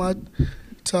was one of my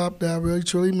top that I really,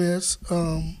 truly miss.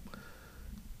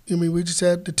 We just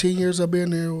had the 10 years I've been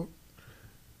there.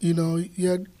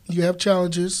 You have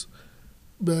challenges,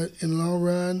 but in the long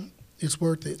run, it's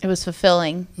worth it. it was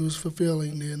fulfilling. It was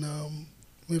fulfilling. And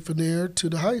went from there to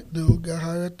got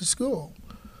hired at the school.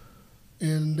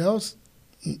 And that was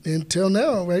until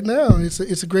now. Right now, it's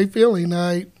a great feeling.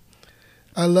 I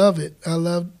love it. I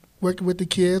love working with the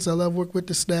kids. I love working with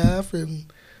the staff,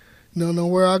 and know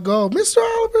where I go, Mr.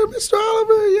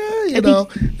 Oliver, yeah.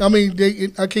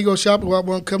 I can't go shopping without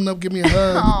one coming up, give me a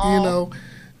hug,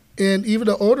 And even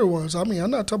the older ones. I'm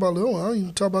not talking about little ones. I don't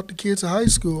even talk about the kids in high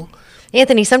school.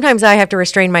 Anthony, sometimes I have to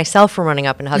restrain myself from running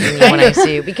up and hugging you when I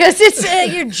see you, because it's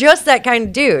you're just that kind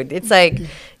of dude. It's like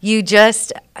you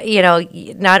just,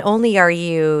 not only are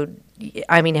you,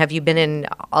 have you been in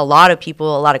a lot of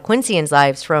Quincyans'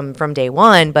 lives from day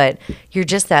one, but you're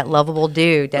just that lovable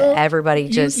dude that everybody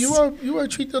just... You want to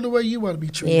treat them the way you want to be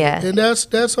treated. Yeah. And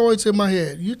that's always in my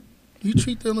head. You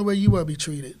treat them the way you want to be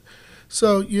treated.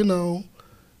 So,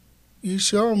 you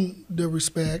show them the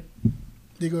respect,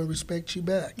 they're going to respect you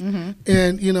back. Mm-hmm.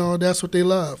 And, that's what they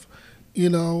love.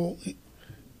 Some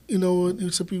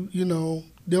people,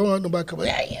 they don't want nobody come up,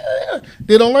 hey,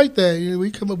 they don't like that.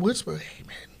 We come up whisper, hey,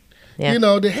 man. Yeah.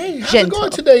 Hey, how's it going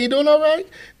today? You doing all right?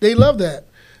 They love that.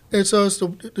 And so it's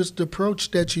the approach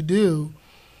that you do,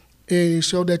 and you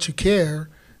show that you care.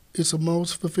 It's the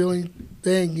most fulfilling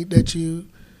thing that you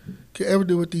can ever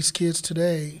do with these kids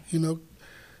today, And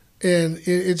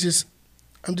it's just,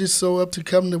 I'm just so up to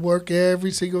coming to work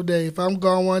every single day. If I'm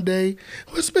gone one day,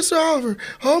 where's Mr. Oliver?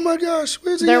 Oh my gosh,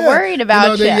 where's he? They're worried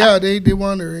about you. They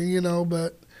wondering,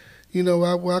 but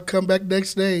I come back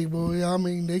next day, boy.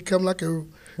 They come like a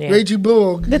raging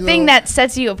bull. The thing that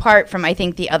sets you apart from, I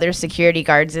think, the other security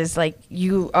guards is, like,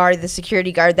 you are the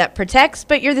security guard that protects,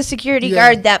 but you're the security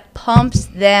guard that pumps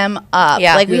them up.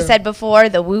 Yeah. Like we said before,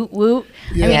 the woot woot.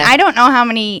 Yeah. I don't know how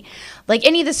many... Like,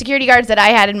 any of the security guards that I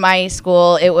had in my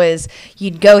school, it was,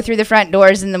 you'd go through the front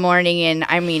doors in the morning, and,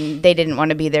 they didn't want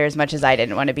to be there as much as I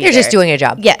didn't want to be there. You're just doing a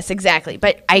job. Yes, exactly.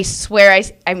 But I swear,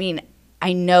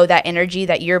 I know that energy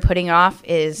that you're putting off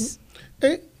is...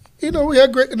 And, we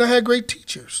had I had great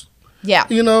teachers. Yeah.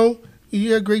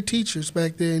 You had great teachers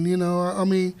back then,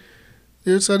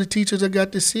 there's other teachers I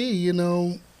got to see,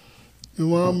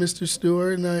 Mr.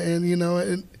 Stewart,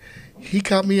 and he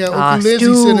caught me at Oakland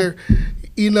Lindsay Center.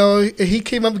 He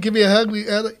came up and gave me a hug.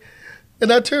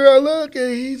 And I turned around and look,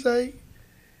 and he's like,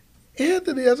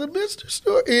 Anthony, I said, Mr.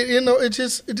 Stewart.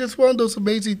 It's just one of those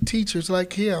amazing teachers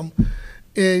like him.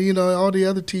 And, all the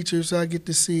other teachers I get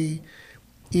to see,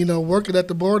 working at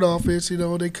the board office,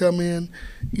 they come in,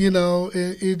 and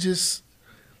it just,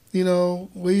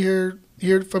 we hear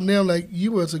from them, like,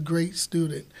 you was a great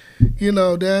student.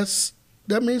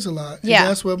 That means a lot. Yeah. And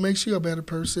that's what makes you a better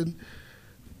person,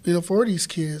 for these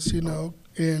kids,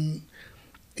 And,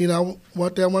 I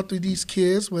want these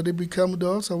kids, when they become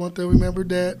adults, I want them to remember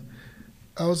that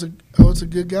I was a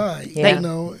good guy. Yeah.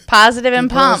 Positive and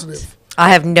pumped. Positive. I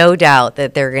have no doubt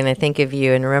that they're going to think of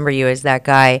you and remember you as that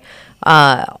guy.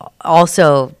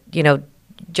 Also,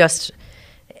 just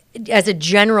as a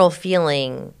general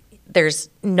feeling, there's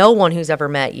no one who's ever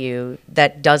met you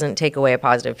that doesn't take away a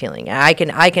positive feeling. And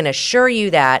I can assure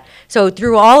you that. So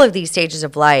through all of these stages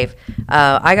of life,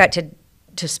 I got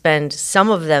to spend some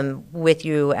of them with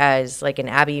you as like an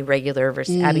Abby regular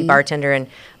versus Abby bartender, and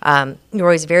you're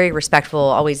always very respectful,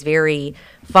 always very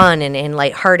fun and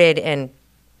lighthearted, and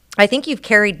I think you've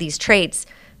carried these traits,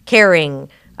 caring,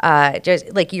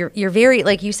 just like you're very,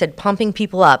 like you said, pumping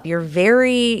people up. You're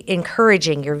very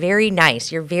encouraging. You're very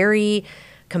nice. You're very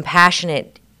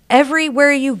compassionate.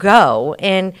 everywhere you go,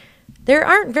 and there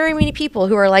aren't very many people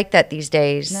who are like that these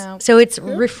days. No. So it's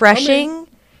refreshing.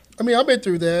 I mean, I've been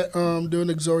through that doing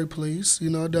auxiliary police. You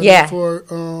know, I've done Yeah. it for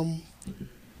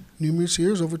numerous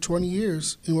years, over 20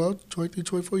 years. 23,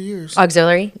 24 years.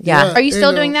 Auxiliary, yeah. Are you still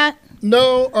And, doing that?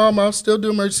 No, I'll still do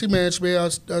emergency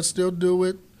management. I still do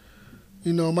it.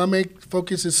 You know, my main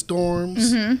focus is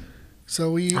storms.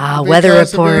 So we weather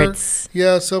reports.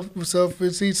 So if we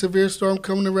see severe storm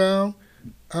coming around,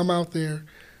 I'm out there.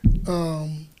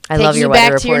 I love your you weather back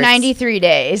reports. to your 93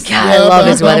 days. God, I love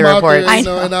his weather out there, reports. you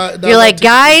know, and I You're like like, to take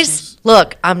guys, pictures.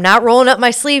 look, I'm not rolling up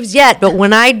my sleeves yet, but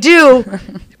when I do,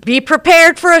 be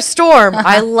prepared for a storm.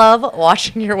 I love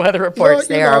watching your weather reports. Well,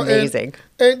 They you are know, amazing.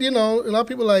 And, you know, a lot of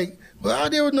people are like, well,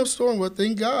 there was no storm. Well,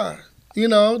 thank God. You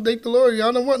know, thank the Lord.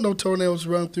 Y'all don't want no tornadoes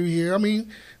run through here. I mean,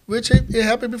 which it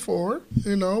happened before,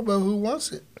 you know, but who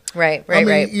wants it? Right. I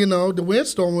mean, you know, the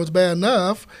windstorm was bad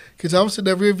enough because I was in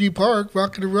that Riverview Park,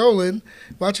 rocking and rolling,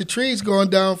 watching trees going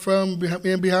down from behind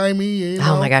me. And, you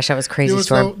know, Oh my gosh, that was crazy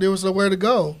storm. there was nowhere to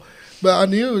go. But I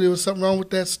knew there was something wrong with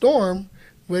that storm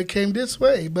when it came this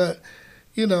way. But,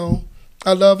 you know,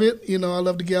 I love it. You know, I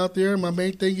love to get out there. My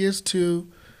main thing is to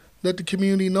let the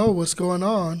community know what's going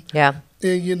on. Yeah.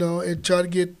 And, you know, and try to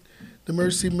get the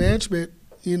emergency management,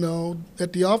 you know,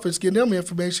 at the office, get them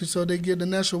information so they get the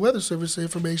National Weather Service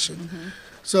information.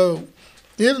 So,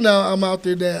 now I'm out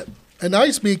there that, and I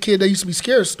used to be a kid that used to be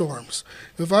scared of storms.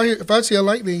 If I see a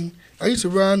lightning, I used to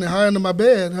run and hide under my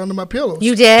bed, under my pillows.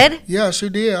 You did? Yeah, I sure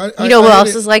did. You know who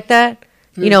else is like that?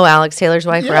 You know Alex Taylor's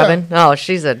wife, Yeah. Robin? Oh,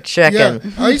 she's a chicken.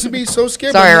 Yeah, I used to be so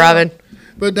scared. Sorry, but now- Robin.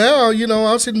 But now, you know,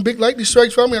 I'm sitting big lightning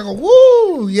strikes from me. I go,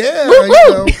 woo, yeah. Woo, You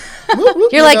woo. know, woo, woo,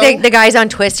 You're you like know. the guys on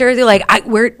Twister. They're like,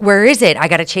 where is it? I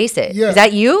got to chase it. Yeah. Is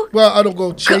that you? Well, I don't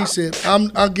go chase it. I'm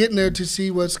getting there to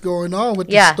see what's going on with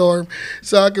the Yeah. storm,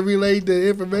 so I can relay the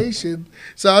information.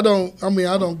 So I don't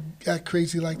act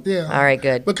crazy like that. All right,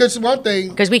 good. Because one thing,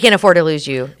 Because we can't afford to lose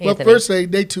you, well, Anthony. first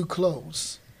thing, they too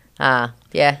close. Yeah.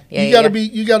 You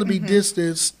gotta be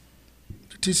distanced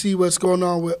to see what's going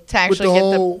on with To actually with the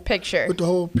get the whole picture. With the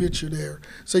whole picture there.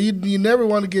 So you never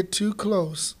want to get too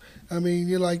close. I mean,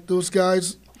 you're like those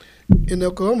guys in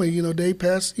Oklahoma. You know, they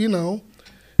passed. You know,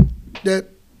 that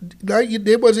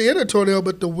they wasn't in a tornado,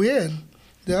 but the wind.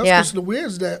 That was the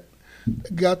winds that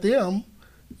got them.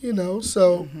 You know,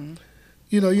 so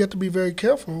you know you have to be very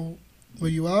careful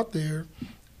when you're out there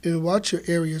and watch your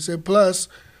areas. And plus,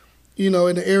 you know,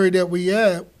 in the area that we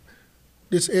at,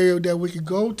 this area that we could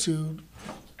go to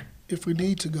if we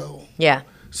need to go. Yeah.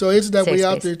 So it's that Safe we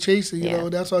out space. there chasing, you Yeah. know.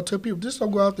 That's why I tell people, just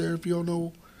don't go out there if you don't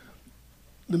know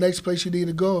the next place you need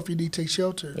to go, if you need to take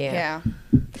shelter. Yeah.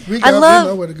 We I love-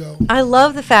 know where to go. I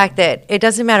love the fact that it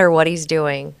doesn't matter what he's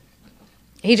doing.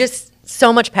 He just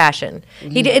so much passion.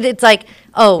 It's like,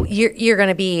 oh, you're going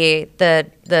to be the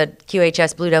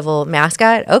QHS Blue Devil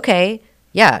mascot? Okay.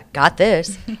 Yeah, got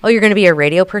this. Oh, you're going to be a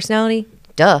radio personality?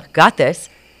 Duh, got this.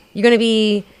 You're going to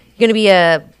be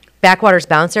a Backwaters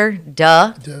bouncer?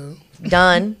 Duh.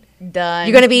 Done. Done.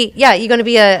 You're going to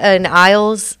be an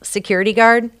aisles security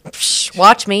guard? Psh,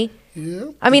 watch me. Yeah.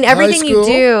 I mean, High everything you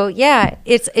school. do, yeah,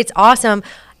 it's awesome.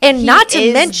 And He not to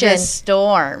is mention, the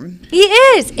storm. he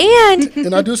is. And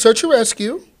And I do search and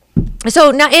rescue. so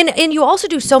now, and you also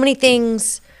do so many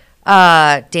things,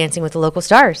 Dancing with the Local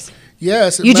Stars.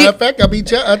 Yes. As a You matter do- of fact, I'll be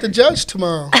at the judge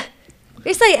tomorrow.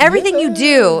 It's like everything you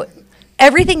do.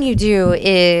 Everything you do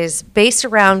is based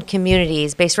around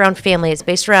communities, based around families,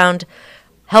 based around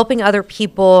helping other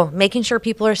people, making sure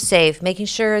people are safe, making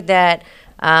sure that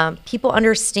people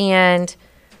understand,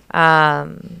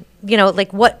 you know,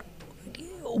 like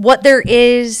what there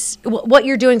is, what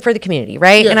you're doing for the community,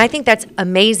 right? Yeah. And I think that's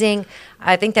amazing.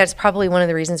 I think that's probably one of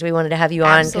the reasons we wanted to have you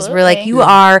on, because we're like, Absolutely. you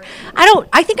are.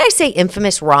 I think I say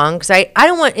infamous wrong because I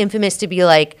don't want infamous to be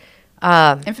like.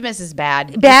 Infamous is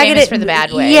bad. Bag You're it famous for the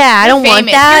bad way. Yeah, I You're don't want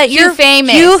famous. that. You're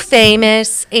famous. You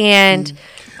famous, and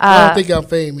I don't think I'm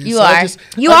famous. you I are. just-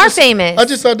 You I are just- famous. I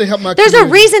just like to help my there's a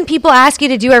community. reason people ask you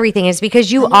to do everything. Is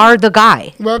because you are the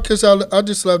guy. Well, because I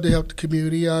just love to help the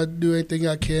community. I do anything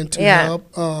I can to Yeah.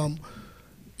 help.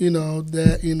 You know,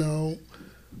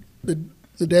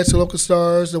 the Dance of Local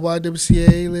Stars, the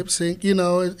YWCA, Lip Sync, you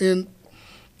know, and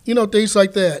you know, things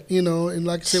like that, you know, and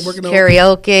like I said, working on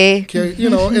Karaoke. you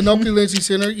know, in Oakley Lindsay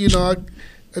Center, you know,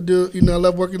 I do, you know, I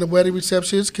love working the wedding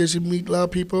receptions because you meet a lot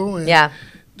of people and Yeah.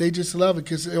 they just love it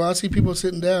because when I see people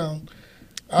sitting down,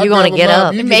 You're gonna get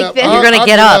up. Make them- You're gonna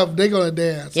get up. They're gonna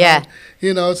dance. Yeah.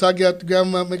 You know, so I got to grab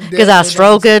them up, make them dance. Because I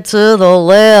stroke it to the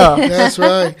left. That's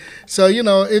right. So you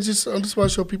know, it's just I just want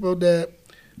to show people that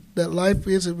life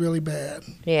isn't really bad.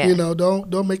 Yeah. You know,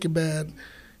 don't make it bad.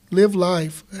 live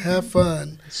life, have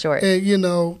fun. Short. And,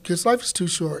 because life is too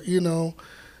short,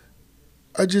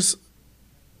 I just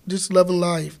loving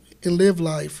life and live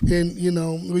life. And,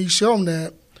 when you show them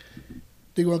that,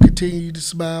 they're going to continue to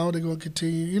smile. They're going to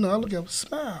continue, I look at them,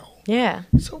 smile. Yeah.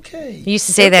 It's okay. He used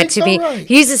to say that to me. Right.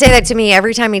 He used to say that to me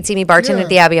every time he'd see me bartend at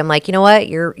the Abbey. I'm like, you know what?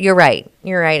 You're right.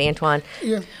 You're right, Antoine.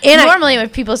 Yeah. And normally when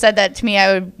people said that to me,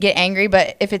 I would get angry.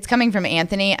 But if it's coming from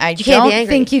Anthony, I you can't be don't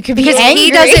angry. think you could be because angry.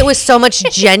 he does it with so much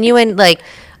genuine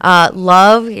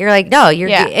love. You're like, no, you're.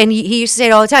 Yeah. And he used to say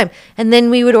it all the time. And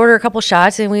then we would order a couple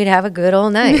shots and we'd have a good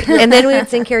old night. And then we would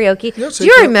sing karaoke. Do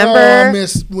you remember? I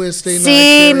miss Wednesday night.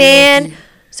 See, karaoke. man.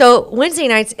 So Wednesday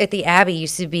nights at the Abbey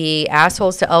used to be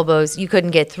assholes to elbows. You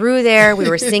couldn't get through there. We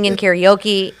were singing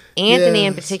karaoke. Anthony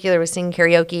in particular was singing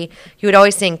karaoke. He would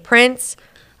always sing Prince,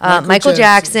 Michael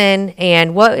Jackson,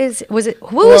 and who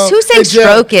sang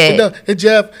Stroke It? No, and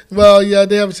Jeff. Well, yeah,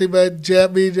 they haven't seen, but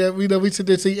Jeff. We sit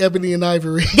there sing Ebony and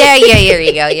Ivory. Yeah. Here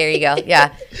you go.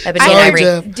 Yeah, Ebony and Ivory.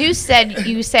 Jeff. Deuce said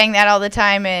you sang that all the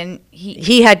time, and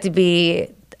He had to be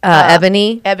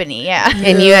Ebony, yeah.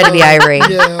 and you had to be Ivory.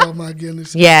 Yeah. Oh my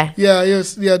goodness. Yeah. Yeah. It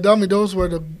was. Yeah. I mean, those were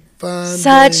the fun.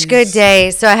 Such days. good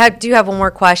days. So I do have one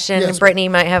more question. Yes, Brittany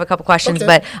might have a couple questions, Okay.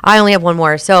 but I only have one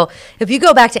more. So if you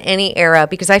go back to any era,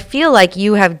 because I feel like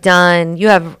you have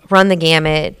run the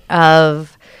gamut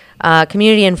of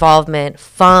community involvement,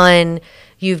 fun.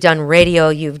 You've done radio,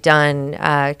 you've done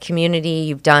community,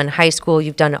 you've done high school,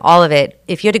 you've done all of it.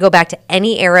 If you had to go back to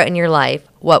any era in your life,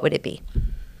 what would it be?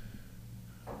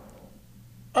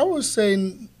 I would say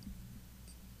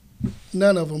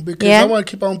none of them because I want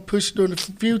to keep on pushing in the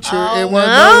future and want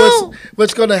to know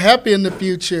what's going to happen in the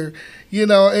future, and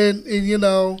you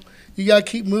got to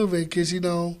keep moving because,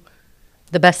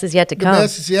 the best is yet to come. The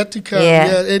best is yet to come.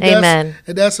 Yeah, and amen.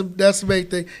 That's the main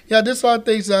thing. Yeah, there's a lot of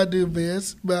things I do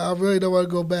miss, but I really don't want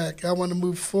to go back. I want to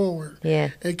move forward.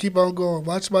 Yeah. And keep on going.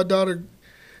 Watch my daughter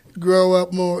grow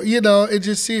up more, and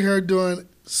just see her doing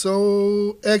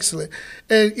so excellent.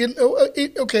 And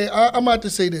I'm about to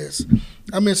say this.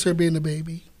 I miss her being a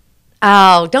baby.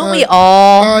 Oh, don't we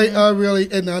all? I really,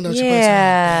 and I know she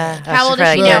Yeah. How old she's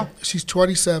is she probably- now? She's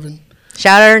 27.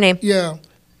 Shout out her name. Yeah.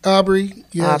 Aubrey,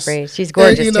 yes. Aubrey, she's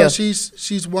gorgeous too.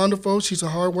 She's wonderful. She's a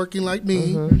hardworking like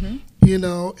me,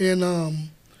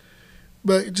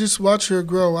 but just watch her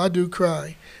grow. I do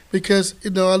cry because I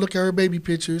look at her baby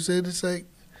pictures and it's like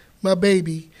my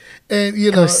baby, and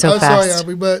Goes so I'm sorry, fast.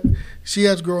 Aubrey, but she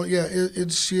has grown. Yeah,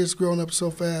 she has grown up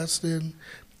so fast, and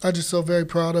I'm just so very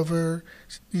proud of her.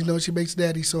 She makes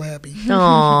Daddy so happy.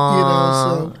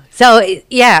 Aww. So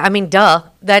yeah, I mean, duh.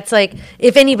 That's like,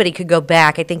 if anybody could go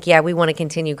back, I think, we want to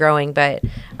continue growing, but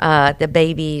the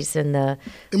babies and And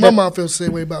my mom feels the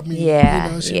same way about me.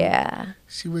 Yeah,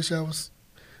 She wish I was,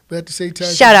 but at the same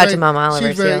time, Shout out to Mama Oliver,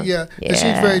 She's very, too. and she's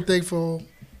very thankful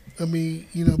of me,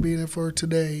 being there for her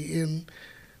today. And,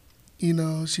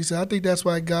 she said, I think that's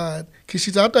why God, because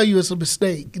she said, I thought you was a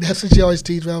mistake. That's what she always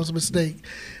teaches me, I was a mistake.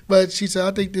 But she said,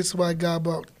 I think this is why God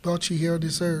brought you here on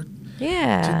this earth.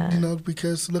 Yeah.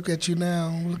 Because look at you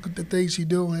now. Look at the things you're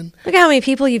doing. Look at how many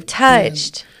people you've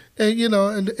touched. And and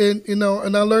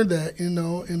I learned that,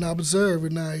 and I observe,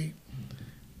 and I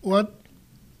want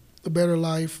a better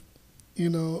life,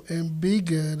 and be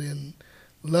good and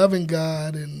loving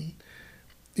God and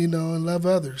and love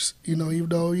others. Even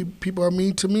though people are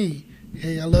mean to me,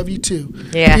 hey, I love you too.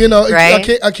 Yeah.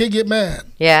 Right? I can't get mad.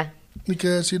 Yeah.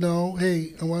 Because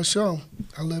hey, I want to show them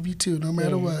I love you too, no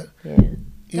matter what. Yeah.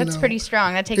 That's pretty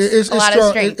strong. That takes It's a lot strong.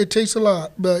 of strength. It takes a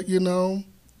lot, but you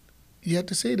have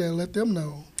to say that. Let them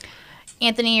know.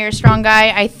 Anthony, you're a strong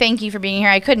guy. I thank you for being here.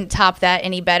 I couldn't top that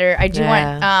any better. I do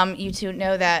Yeah. want you to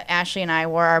know that Ashley and I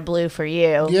wore our blue for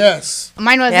you. Yes.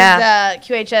 Mine was the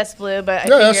QHS blue, but I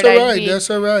That's figured all I'd right. be. That's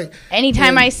all right.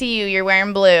 Anytime Yeah. I see you, you're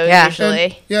wearing blue Yeah.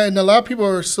 usually. And a lot of people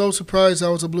are so surprised I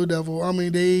was a Blue Devil. I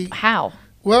mean, How?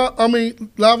 Well, I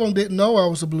mean, a lot of them didn't know I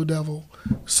was a Blue Devil.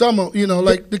 Some, like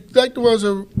the ones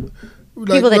are like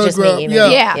People that really just grew meet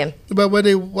up. you. Yeah. Yeah. But when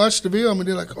they watch the video, I mean,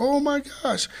 they're like, "Oh my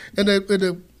gosh!" And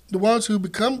the ones who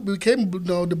became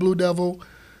the Blue Devil,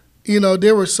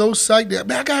 they were so psyched that,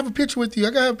 man, I gotta have a picture with you. I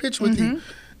gotta have a picture with you,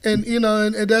 and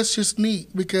and that's just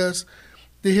neat because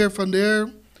they hear from their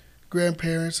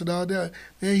grandparents and all that.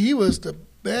 Man, he was the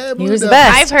bad Blue He was the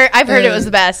Devil. best. I've heard it was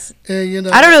the best. And,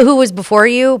 I don't know who was before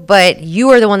you, but you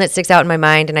are the one that sticks out in my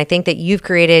mind, and I think that you've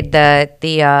created the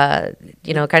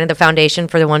kind of the foundation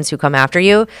for the ones who come after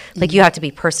you. Like, you have to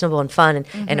be personable and fun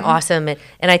and awesome, and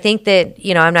I think that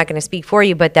I'm not going to speak for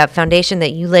you, but that foundation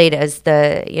that you laid as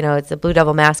it's the Blue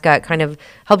Devil mascot kind of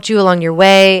helped you along your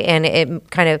way, and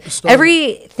it kind of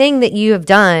everything that you have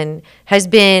done has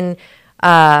been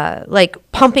like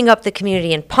pumping up the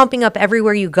community and pumping up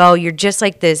everywhere you go. You're just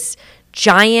like this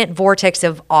giant vortex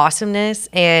of awesomeness,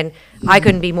 and I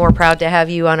couldn't be more proud to have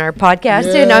you on our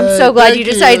podcast. And I'm so glad you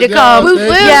decided to come. Woo, woo.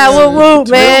 Yeah, woo woo,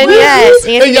 man. Woo, woo. Yes,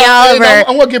 Anthony Hey, Oliver.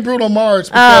 I'm gonna get Bruno Mars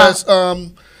because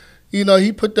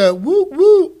he put that woo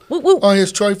woo on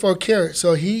his Troy for a carrot,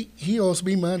 so he owes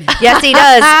me money. Yes, he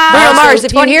does. Bruno Mars,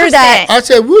 if you hear that, I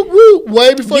said woo woo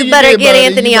way before you better did, get buddy.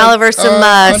 Anthony You know, Oliver some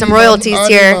I need royalties I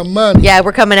here. need my money. Yeah,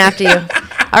 we're coming after you.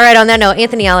 All right, on that note,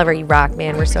 Anthony Oliver, you rock,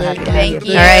 man. We're so happy to have you.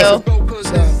 Thank you. All right.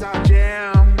 So,